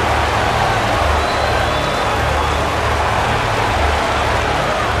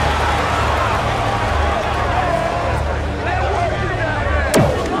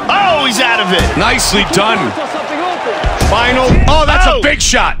 Oh, he's out of it. Nicely done. Final. Oh, that's a big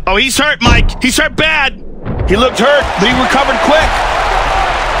shot. Oh, he's hurt, Mike. He's hurt bad. He looked hurt, but he recovered quick.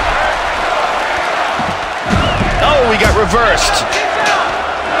 Oh, we got reversed.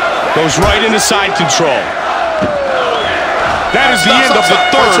 Goes right into side control. That is the end of the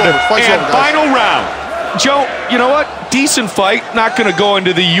third and final round. Joe, you know what? Decent fight. Not going to go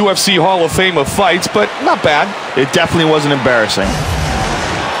into the UFC Hall of Fame of fights, but not bad. It definitely wasn't embarrassing.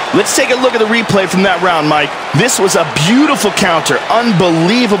 Let's take a look at the replay from that round, Mike. This was a beautiful counter.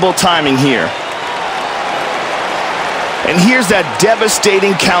 Unbelievable timing here. And here's that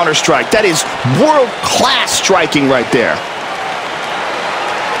devastating counter strike. That is world-class striking right there.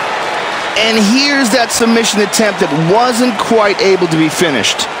 And here's that submission attempt that wasn't quite able to be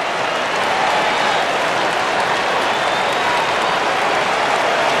finished.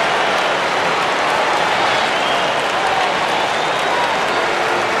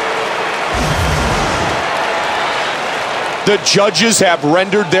 The judges have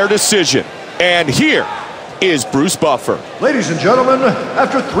rendered their decision. And here is Bruce Buffer. Ladies and gentlemen,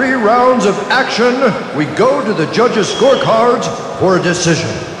 after 3 rounds of action, we go to the judges' scorecards for a decision.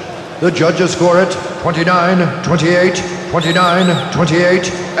 The judges score it 29-28,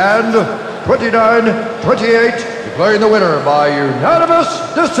 29-28, and 29-28, declaring the winner by unanimous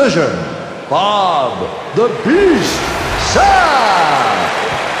decision, Bob the Beast Sapp.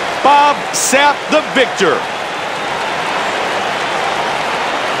 Bob Sapp, the victor.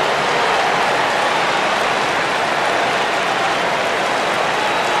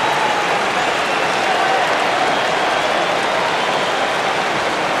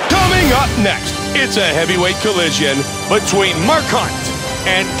 Up next, it's a heavyweight collision between Mark Hunt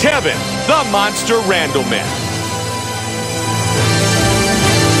and Kevin, the Monster Randleman.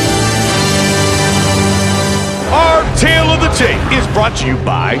 Our tale of the tape is brought to you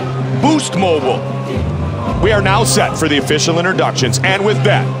by Boost Mobile. We are now set for the official introductions, and with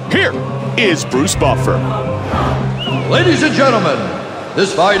that, here is Bruce Buffer. Ladies and gentlemen,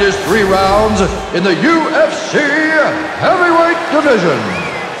 this fight is 3 rounds in the UFC heavyweight division.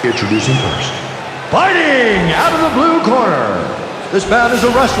 Introducing first. Fighting out of the blue corner. This man is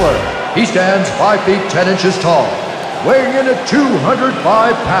a wrestler. He stands 5 feet 10 inches tall, weighing in at 205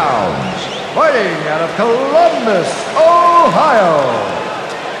 pounds. Fighting out of Columbus, Ohio.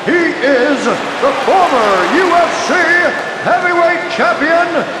 He is the former UFC heavyweight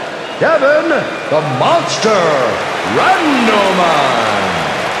champion, Kevin the Monster Randleman.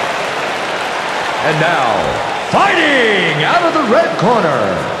 And now, fighting out of the red corner,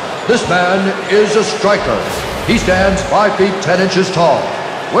 this man is a striker. He stands 5 feet 10 inches tall,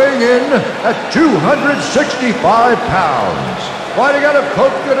 weighing in at 265 pounds. Fighting out of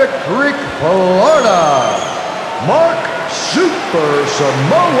Coconut Creek, Florida, Mark Super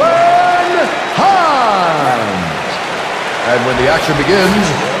Samoan Hunt. And when the action begins,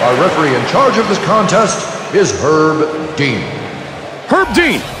 our referee in charge of this contest is Herb Dean. Herb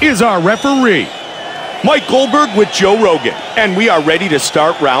Dean is our referee. Mike Goldberg with Joe Rogan, and we are ready to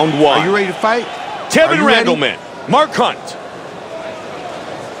start round 1. Are you ready to fight? Kevin Randleman, Mark Hunt.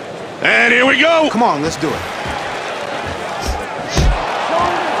 And here we go. Come on, let's do it.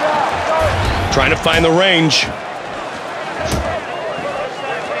 Trying to find the range.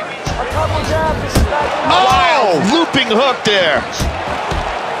 Oh, looping hook there.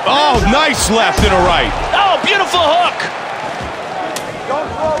 Oh, nice left and a right. Oh, beautiful hook.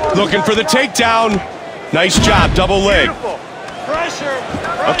 Looking for the takedown. Nice job, double leg. Pressure.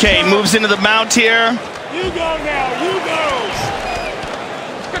 Okay, moves into the mount here. You go now, you go.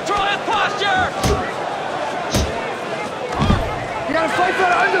 Control his posture. You gotta fight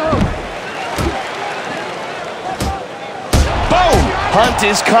that underhook. Boom! Hunt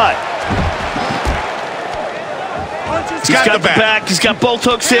is cut. He's got the back. He's got both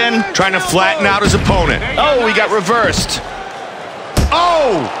hooks in. Trying to flatten out his opponent. Oh, he got reversed.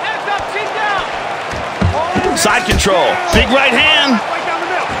 Oh! Side control. Big right hand.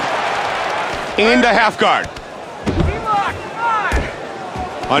 Into half guard.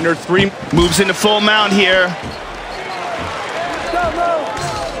 Under 3. Moves into full mount here.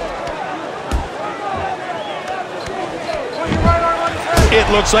 It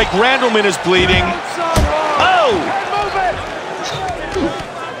looks like Randleman is bleeding. Oh!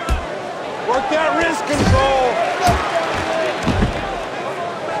 Work that wrist control.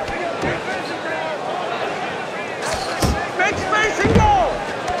 Make space and go.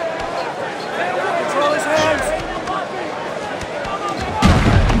 Control his hands.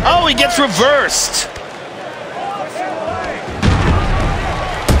 Oh, he gets reversed.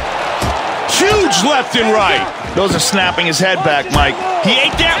 Huge left and right. Those are snapping his head back, Mike. He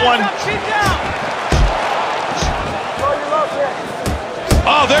ate that one.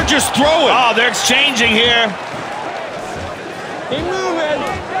 Oh, they're just throwing. Oh, they're exchanging here. Keep moving.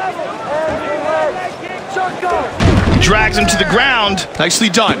 Drags him to the ground. Nicely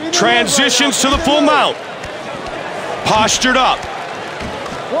done. Transitions to the full mount. Postured up.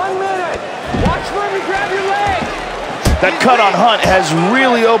 1 minute. Watch for him to grab your leg. That cut on Hunt has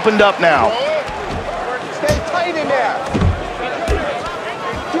really opened up now. Stay tight in there.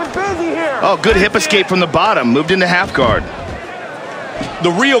 Get busy here. Oh, good hip escape from the bottom. Moved into half guard.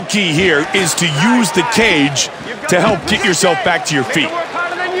 The real key here is to use the cage to help get yourself back to your feet.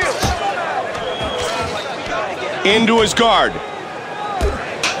 Into his guard.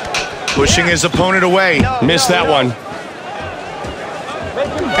 Pushing his opponent away. Missed that one.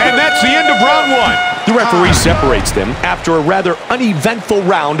 And that's the end of round 1. The referee separates them after a rather uneventful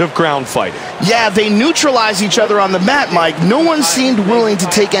round of ground fighting. Yeah, they neutralize each other on the mat, Mike. No one seemed willing to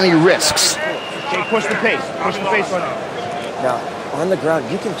take any risks. Okay, push the pace. Push the pace on him. Now, on the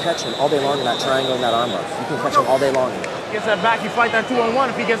ground, you can catch him all day long in that triangle and that armbar. You can catch him all day long. If he gets that back, you fight that 2-on-1.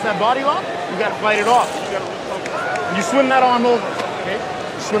 If he gets that body lock, you got to fight it off. You swim that arm over. Okay?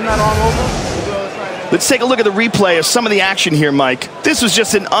 You swim that arm over. Let's take a look at the replay of some of the action here, Mike. This was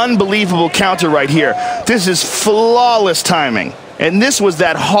just an unbelievable counter right here. This is flawless timing. And this was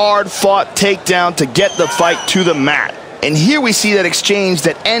that hard-fought takedown to get the fight to the mat. And here we see that exchange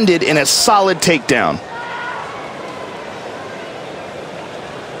that ended in a solid takedown.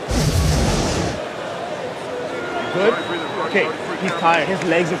 Good? Okay, he's tired. His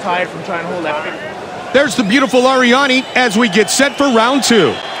legs are tired from trying to hold that finger. There's the beautiful Ariani as we get set for round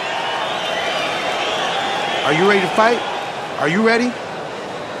 2. Are you ready to fight? Are you ready?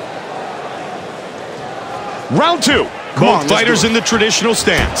 Round 2. Both fighters in the traditional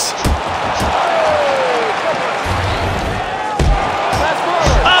stance.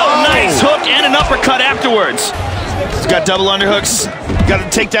 Oh, nice hook and an uppercut afterwards. He's got double underhooks. Got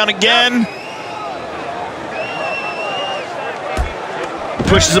the takedown again.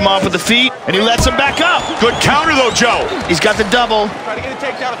 Pushes him off with the feet, and he lets him back up. Good counter, though, Joe. He's got the double. Try to get a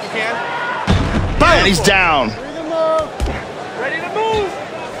takedown if you can. And he's down. Ready to move.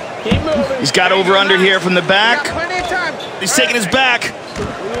 Keep moving. He's got over-under here from the back. Plenty of time. He's taking his back.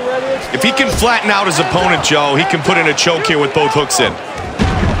 If he can flatten out his opponent, Joe, he can put in a choke here with both hooks in.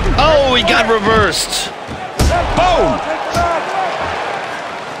 Oh, he got reversed. Boom!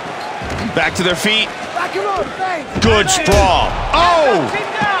 Back to their feet. Back him up. Thanks. Good sprawl. Oh!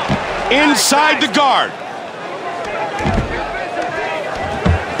 Inside the guard.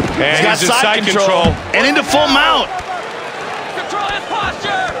 And He's got side control. And into full mount. Control his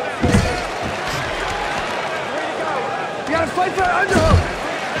posture. You gotta fight for an underhook.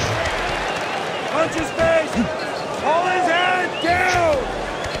 Punch his face. Hold his head down.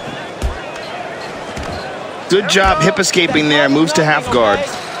 Good job hip escaping there. Moves to half guard.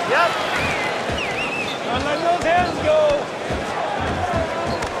 Yep. Don't let those hands go.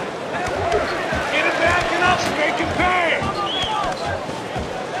 Get it back and up and make him pay.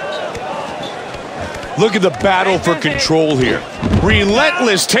 Look at the battle for control here.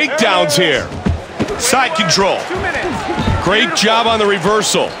 Relentless takedowns here. Side control. 2 minutes. Great job on the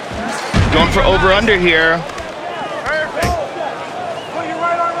reversal. Going for over-under here. Perfect. Put your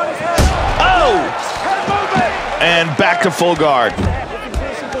right arm on his head. Oh! Head movement. And back to full guard.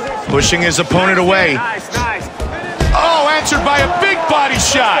 Pushing his opponent away. Nice, nice. Oh, answered by a big body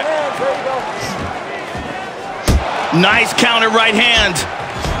shot. Nice counter right hand.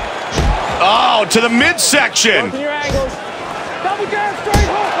 Oh, to the midsection. Open your angles. Double jab, straight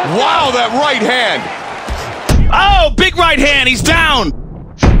hook. Wow, that right hand. Oh, big right hand. He's down.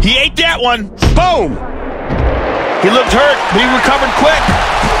 He ate that one. Boom. He looked hurt, but he recovered quick.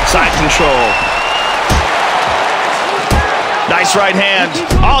 Side control. Nice right hand.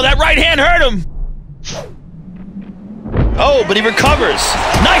 Oh, that right hand hurt him. Oh, but he recovers.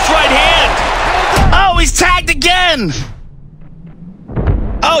 Nice right hand. Oh, he's tagged again.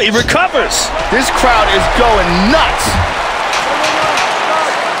 Oh, he recovers. This crowd is going nuts.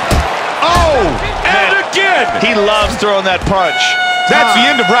 Oh, and again. He loves throwing that punch. That's the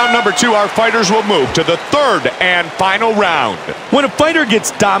end of round number 2. Our fighters will move to the 3rd and final round. When a fighter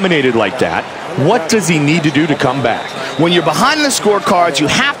gets dominated like that, what does he need to do to come back? When you're behind the scorecards, you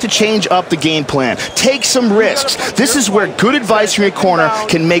have to change up the game plan. Take some risks. This is where good advice from your corner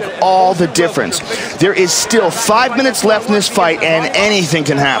can make all the difference. There is still 5 minutes left in this fight, and anything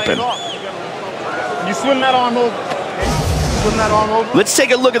can happen. You swim that arm over. Swim that arm over. Let's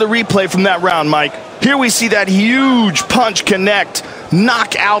take a look at the replay from that round, Mike. Here we see that huge punch connect,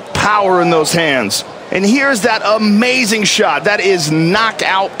 knockout power in those hands. And here's that amazing shot. That is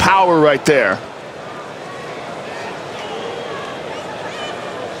knockout power right there.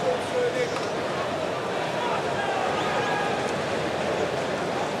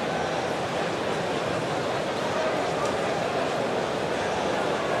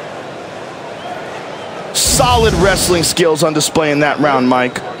 Solid wrestling skills on display in that round,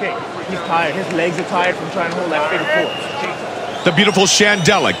 Mike. Okay, he's tired. His legs are tired from trying to hold that figure four. The beautiful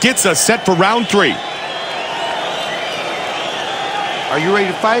Shandella gets us set for round 3. Are you ready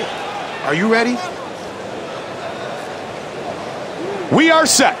to fight? Are you ready? We are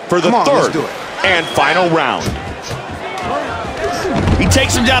set for the third and final round. He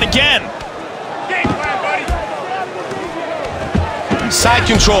takes him down again. Side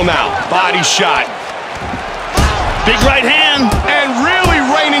control now. Body shot. Big right hand. And really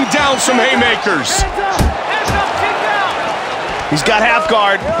raining down some haymakers. He's got half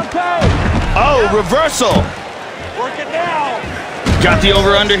guard. Oh, reversal. Work it now. Got the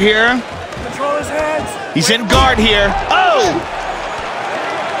over-under here. Control his hands. He's in guard here. Oh!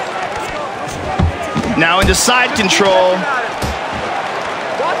 Now into side control.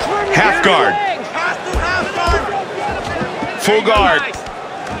 Half guard. Full guard.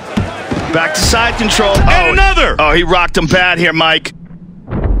 Back to side control. And another! Oh, he rocked him bad here, Mike.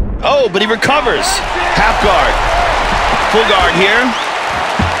 Oh, but he recovers. Half guard. Full guard here.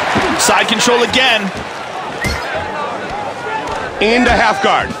 Side control again. Into half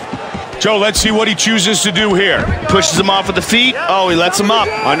guard. Joe, let's see what he chooses to do here. Pushes him off with the feet. Oh, he lets him up.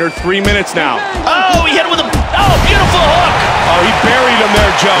 Under 3 minutes now. Oh, he hit him with a... Oh, beautiful hook. Oh, he buried him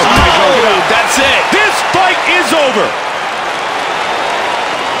there, Joe. Oh, that's it. This fight is over.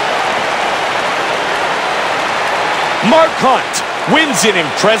 Mark Hunt wins in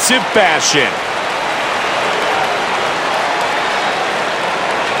impressive fashion.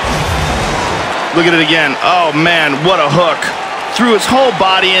 Look at it again. Oh, man, what a hook. Threw his whole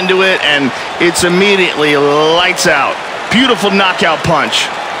body into it, and it's immediately lights out. Beautiful knockout punch.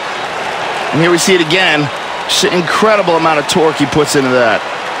 And here we see it again. Just an incredible amount of torque he puts into that.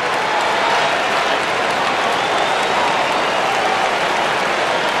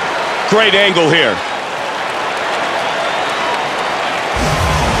 Great angle here.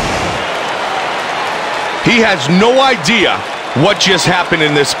 He has no idea what just happened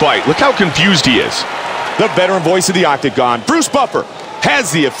in this fight. Look how confused he is. The veteran voice of the Octagon, Bruce Buffer,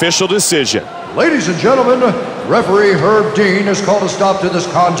 has the official decision. Ladies and gentlemen, referee Herb Dean has called a stop to this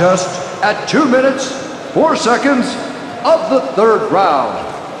contest at 2 minutes, 4 seconds of the third round,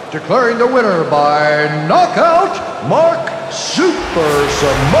 declaring the winner by knockout, Mark Super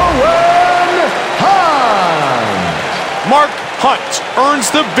Samoan Hunt. Mark Hunt earns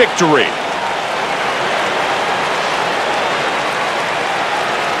the victory.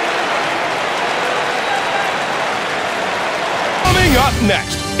 Coming up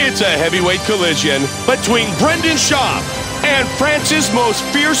next, it's a heavyweight collision between Brendan Schaub and France's most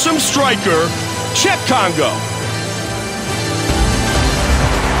fearsome striker, Cheick Kongo.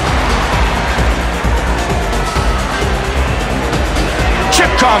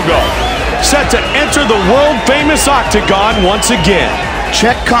 Cheick Kongo, set to enter the world-famous Octagon once again.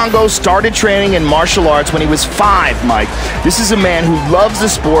 Cheick Kongo started training in martial arts when he was 5, Mike. This is a man who loves the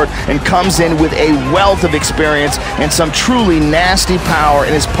sport and comes in with a wealth of experience and some truly nasty power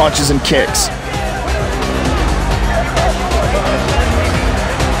in his punches and kicks.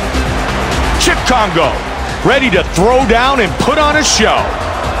 Cheick Kongo, ready to throw down and put on a show.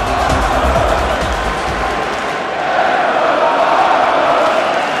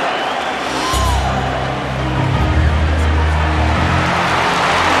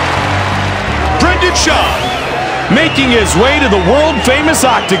 Schaub, making his way to the world-famous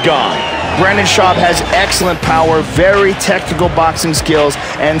Octagon. Brendan Schaub has excellent power, very technical boxing skills,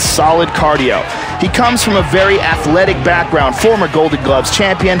 and solid cardio. He comes from a very athletic background, former Golden Gloves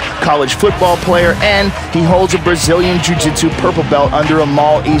champion, college football player, and he holds a Brazilian Jiu-Jitsu purple belt under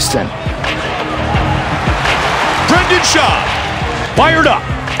Amal Easton. Brendan Schaub, fired up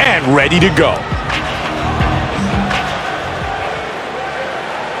and ready to go.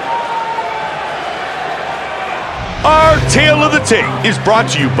 Our Tale of the Tape is brought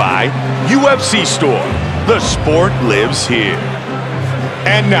to you by UFC Store. The sport lives here.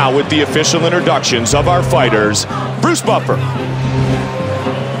 And now with the official introductions of our fighters, Bruce Buffer.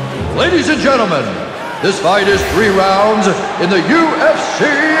 Ladies and gentlemen, this fight is 3 rounds in the UFC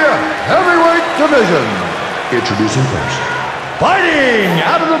heavyweight division. Introducing first, fighting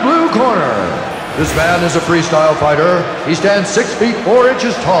out of the blue corner. This man is a freestyle fighter. He stands 6 feet 4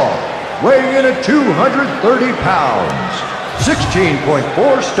 inches tall, weighing in at 230 pounds,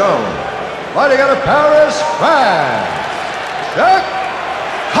 16.4 stone. Fighting out of Paris, France, Cheick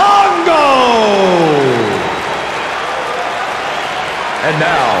Kongo. And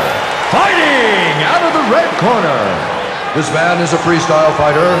now, fighting out of the red corner. This man is a freestyle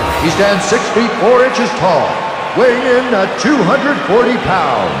fighter. He stands 6 feet 4 inches tall, weighing in at 240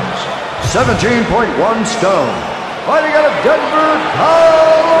 pounds, 17.1 stone. Fighting out of Denver,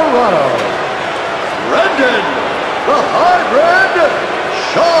 Colorado, Brendan, the Hybrid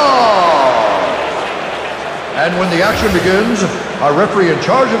Shawn. And when the action begins, our referee in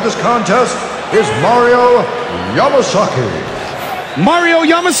charge of this contest is Mario Yamasaki. Mario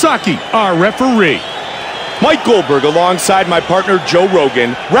Yamasaki, our referee. Mike Goldberg alongside my partner Joe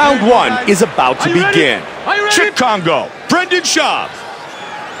Rogan. Round one is about to begin. Cheick Kongo, Brendan Schaub.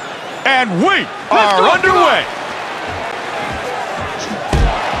 And we are underway.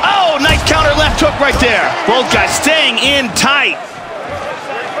 Oh, nice counter left hook right there. Both guys staying in tight.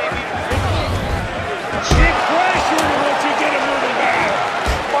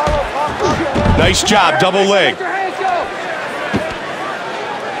 Nice job, double leg. Beautiful.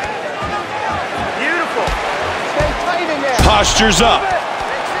 Stay tight in there. Postures up.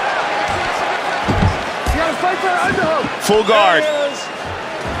 You gotta fight for an underhook. Full guard.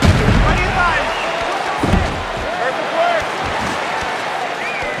 Plenty of time. Perfect work.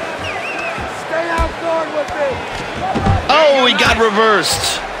 Stay out guard with it. Oh, he got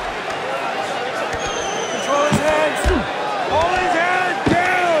reversed. Control his hands. Hold his hand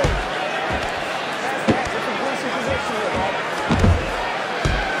down.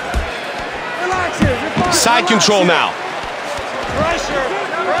 Relax here. You're fine. Side control now. Pressure.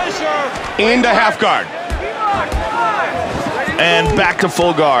 Pressure. Into half guard. And back to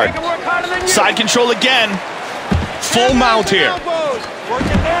full guard. Side control again. Full mount here.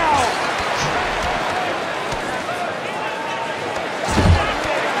 Working now.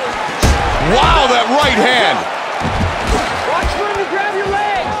 Wow, that right hand. Watch when you grab your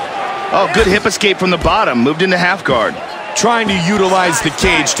leg. Oh, good hip escape from the bottom. Moved into half guard. Trying to utilize the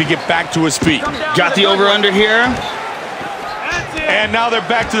cage to get back to his feet. Got the over-under here. And now they're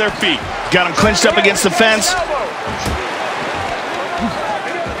back to their feet. Got him clinched up against the fence.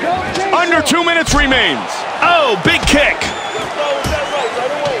 Under 2 minutes remains. Oh, big kick.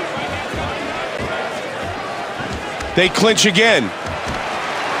 They clinch again.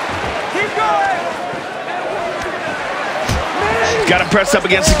 Keep going. Got him pressed up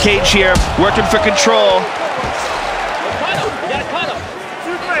against the cage here. Working for control.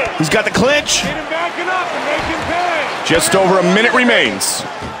 He's got the clinch. Get him backing up and make him pay. Just over a minute remains.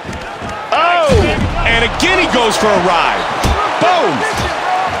 Oh! And again he goes for a ride. Boom!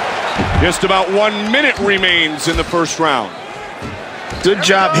 Just about 1 minute remains in the first round. Good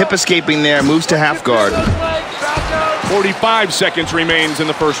job hip escaping there. Moves to half guard. 45 seconds remains in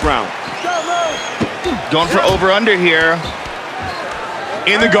the first round. Going for over-under here.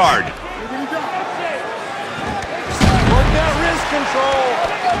 In the guard. Work that wrist control.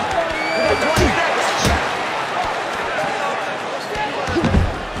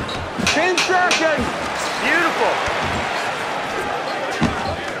 10 seconds. Beautiful.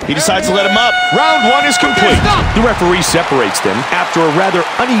 He decides to let him up. Round one is complete. The referee separates them after a rather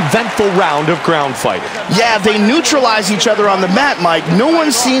uneventful round of ground fighting. Yeah, they neutralize each other on the mat, Mike. No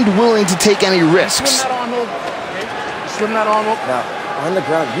one seemed willing to take any risks. Swim that arm up. Now, on the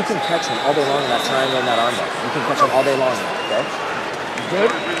ground, you can catch him all day long in that triangle and that armbar. You can catch him all day long, okay?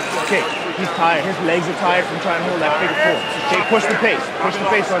 Good? Okay, he's tired. His legs are tired from trying to hold that figure four. Okay, push the pace. Push the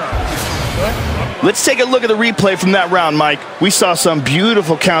pace on him. Good? Let's take a look at the replay from that round, Mike. We saw some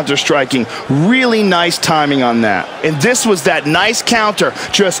beautiful counter striking. Really nice timing on that. And this was that nice counter.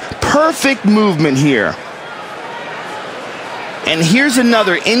 Just perfect movement here. And here's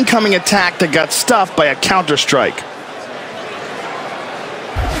another incoming attack that got stuffed by a counter strike.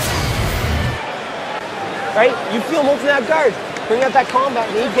 Right? You feel him open that guard. Bring out that combat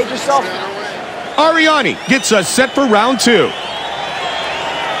need. Get yourself. Ariani gets us set for round two.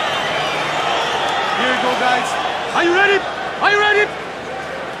 Here we go, guys. Are you ready? Are you ready?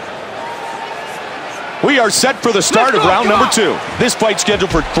 We are set for the start of round number two. This fight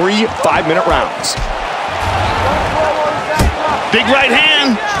scheduled for 3 5-minute rounds. Big right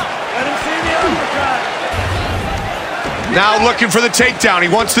hand. Let him see the uppercut. Now looking for the takedown. He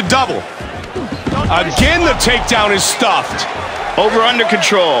wants to double. Again, the takedown is stuffed. Over under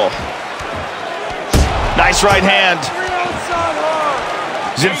control. Nice right hand.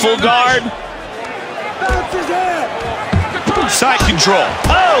 He's in full guard. Bounce his head. Side control.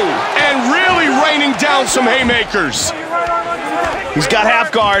 Oh! And really raining down some haymakers. He's got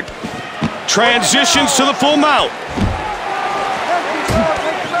half guard. Transitions to the full mount.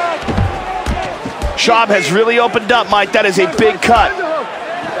 Schaub has really opened up, Mike. That is a big cut.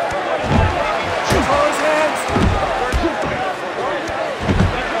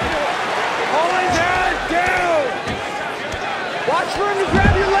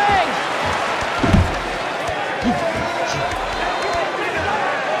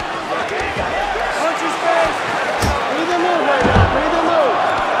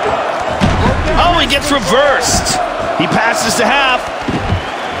 he gets reversed. He passes to Half.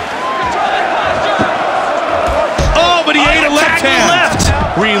 Oh, but he ate a left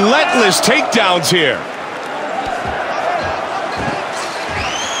hand. Relentless takedowns here.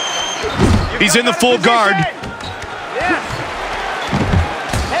 He's in the full guard. Yes.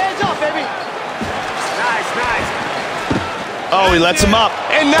 Hands up, baby. Nice, nice. Oh, he lets him up.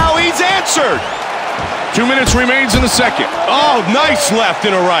 And now he's answered. 2 minutes remains in the second. Oh, nice left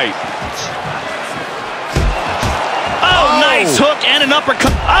and a right. Oh, nice hook and an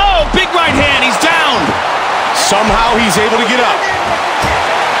uppercut. Oh, big right hand. He's down. Somehow he's able to get up.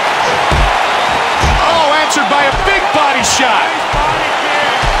 Oh, answered by a big body shot.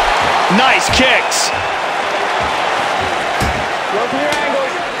 Nice kicks.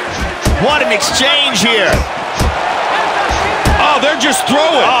 What an exchange here. Oh, they're just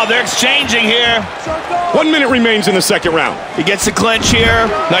throwing. Oh, they're exchanging here. 1 minute remains in the second round. He gets the clinch here.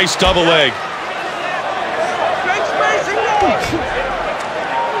 Nice double leg.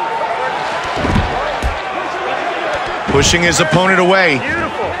 Pushing his opponent away.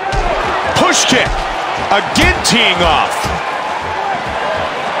 Push kick. Again teeing off.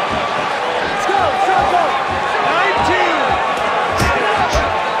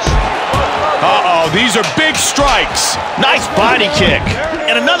 Uh-oh, these are big strikes. Nice body kick.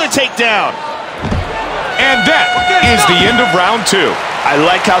 And another takedown. And that is the end of round 2. I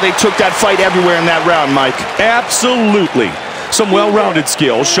like how they took that fight everywhere in that round, Mike. Absolutely. Some well-rounded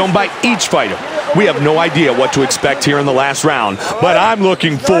skills shown by each fighter. We have no idea what to expect here in the last round, but I'm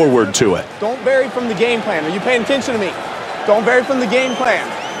looking forward to it. Don't vary from the game plan. Are you paying attention to me? Don't vary from the game plan.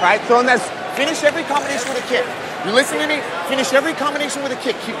 Right? Throwing that. Finish every combination with a kick. You listen to me? Finish every combination with a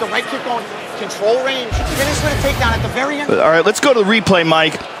kick. Keep the right kick going. Control range. Finish with a takedown at the very end. All right, let's go to the replay,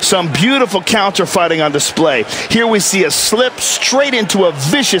 Mike. Some beautiful counter fighting on display. Here we see a slip straight into a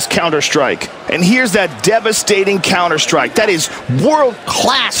vicious counter strike. And here's that devastating counter strike. That is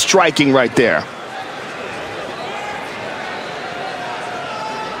world-class striking right there.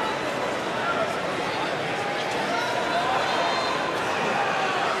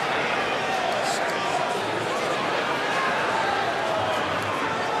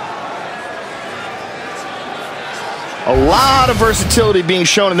 A lot of versatility being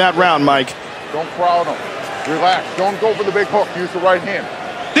shown in that round, Mike. Don't crowd him. Relax. Don't go for the big hook. Use the right hand.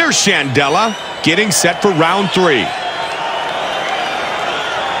 There's Shandella getting set for round 3. Here you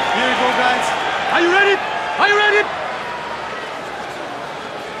go, guys. Are you ready? Are you ready?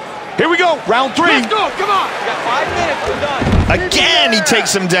 Here we go, round 3. Let's go, come on. We got 5 minutes, we're done. Again, he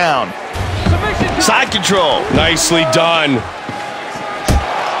takes him down. Side control. Nicely done.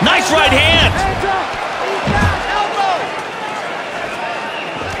 Nice right hand.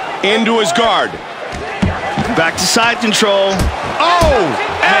 Into his guard. Back to side control. Oh,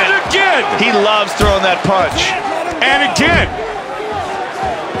 and again. He loves throwing that punch. And again.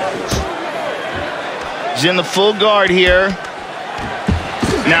 He's in the full guard here.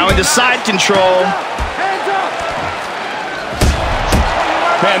 Now into side control.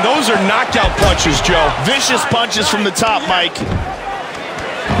 Man, those are knockout punches, Joe. Vicious punches from the top, Mike.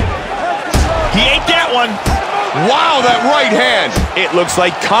 He ate that one. Wow, that right hand. It looks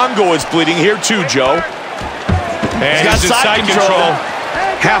like Kongo is bleeding here too, Joe. And he's in side control.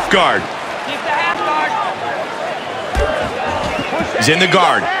 Half guard. Keep the half guard. He's in the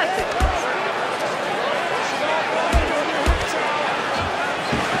guard.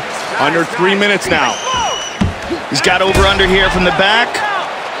 Under 3 minutes now. He's got over under here from the back.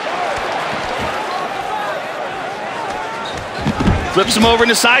 Flips him over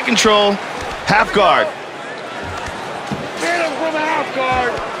into side control. Half guard. Get him from half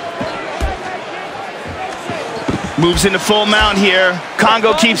guard. Moves into full mount here.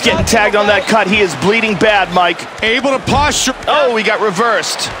 Kongo keeps getting tagged on that cut. He is bleeding bad, Mike. Able to posture. Oh, he got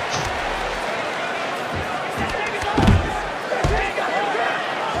reversed.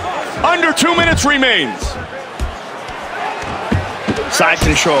 Under 2 minutes remains. Side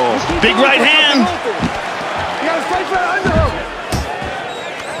control. Big right hand. You gotta strike that underhook.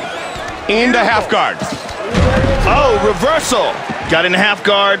 Into half guard. Oh, reversal. Got in half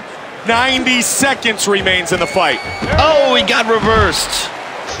guard. 90 seconds remains in the fight. Oh, he got reversed.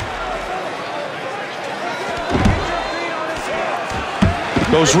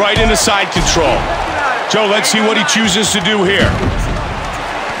 Goes right into side control. Joe, let's see what he chooses to do here.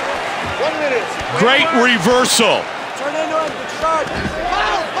 1 minute. Great reversal. Turn into him, charge.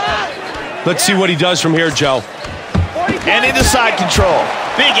 Let's see what he does from here, Joe. And into side control.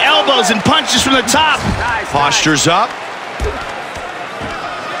 Big elbows and punches from the top. Postures up.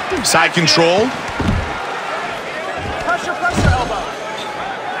 Side control. Pressure, pressure, elbow.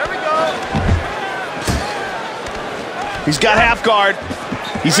 There we go. He's got half guard.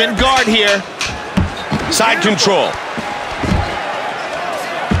 He's in guard here. Side control.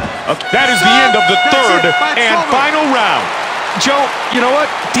 That is the end of the third and final round. Joe, you know what?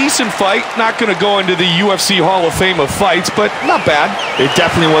 Decent fight. Not going to go into the UFC Hall of Fame of fights, but not bad. It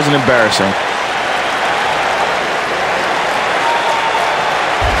definitely wasn't embarrassing.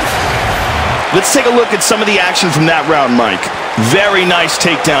 Let's take a look at some of the action from that round, Mike. Very nice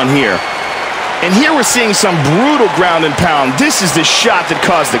takedown here. And here we're seeing some brutal ground and pound. This is the shot that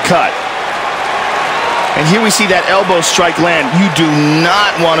caused the cut. And here we see that elbow strike land. You do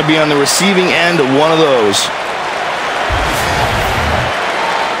not want to be on the receiving end of one of those.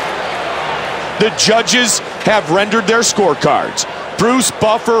 The judges have rendered their scorecards. Bruce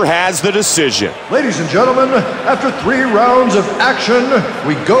Buffer has the decision. Ladies and gentlemen, after 3 rounds of action,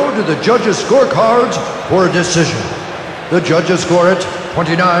 we go to the judges' scorecards for a decision. The judges score it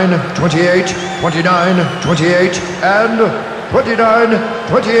 29-28, 29-28, and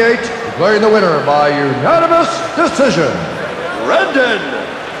 29-28, declaring the winner by unanimous decision, Brendan,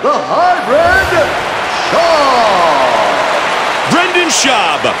 the Hybrid Schaub. Brendan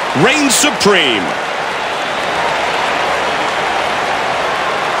Schaub reigns supreme.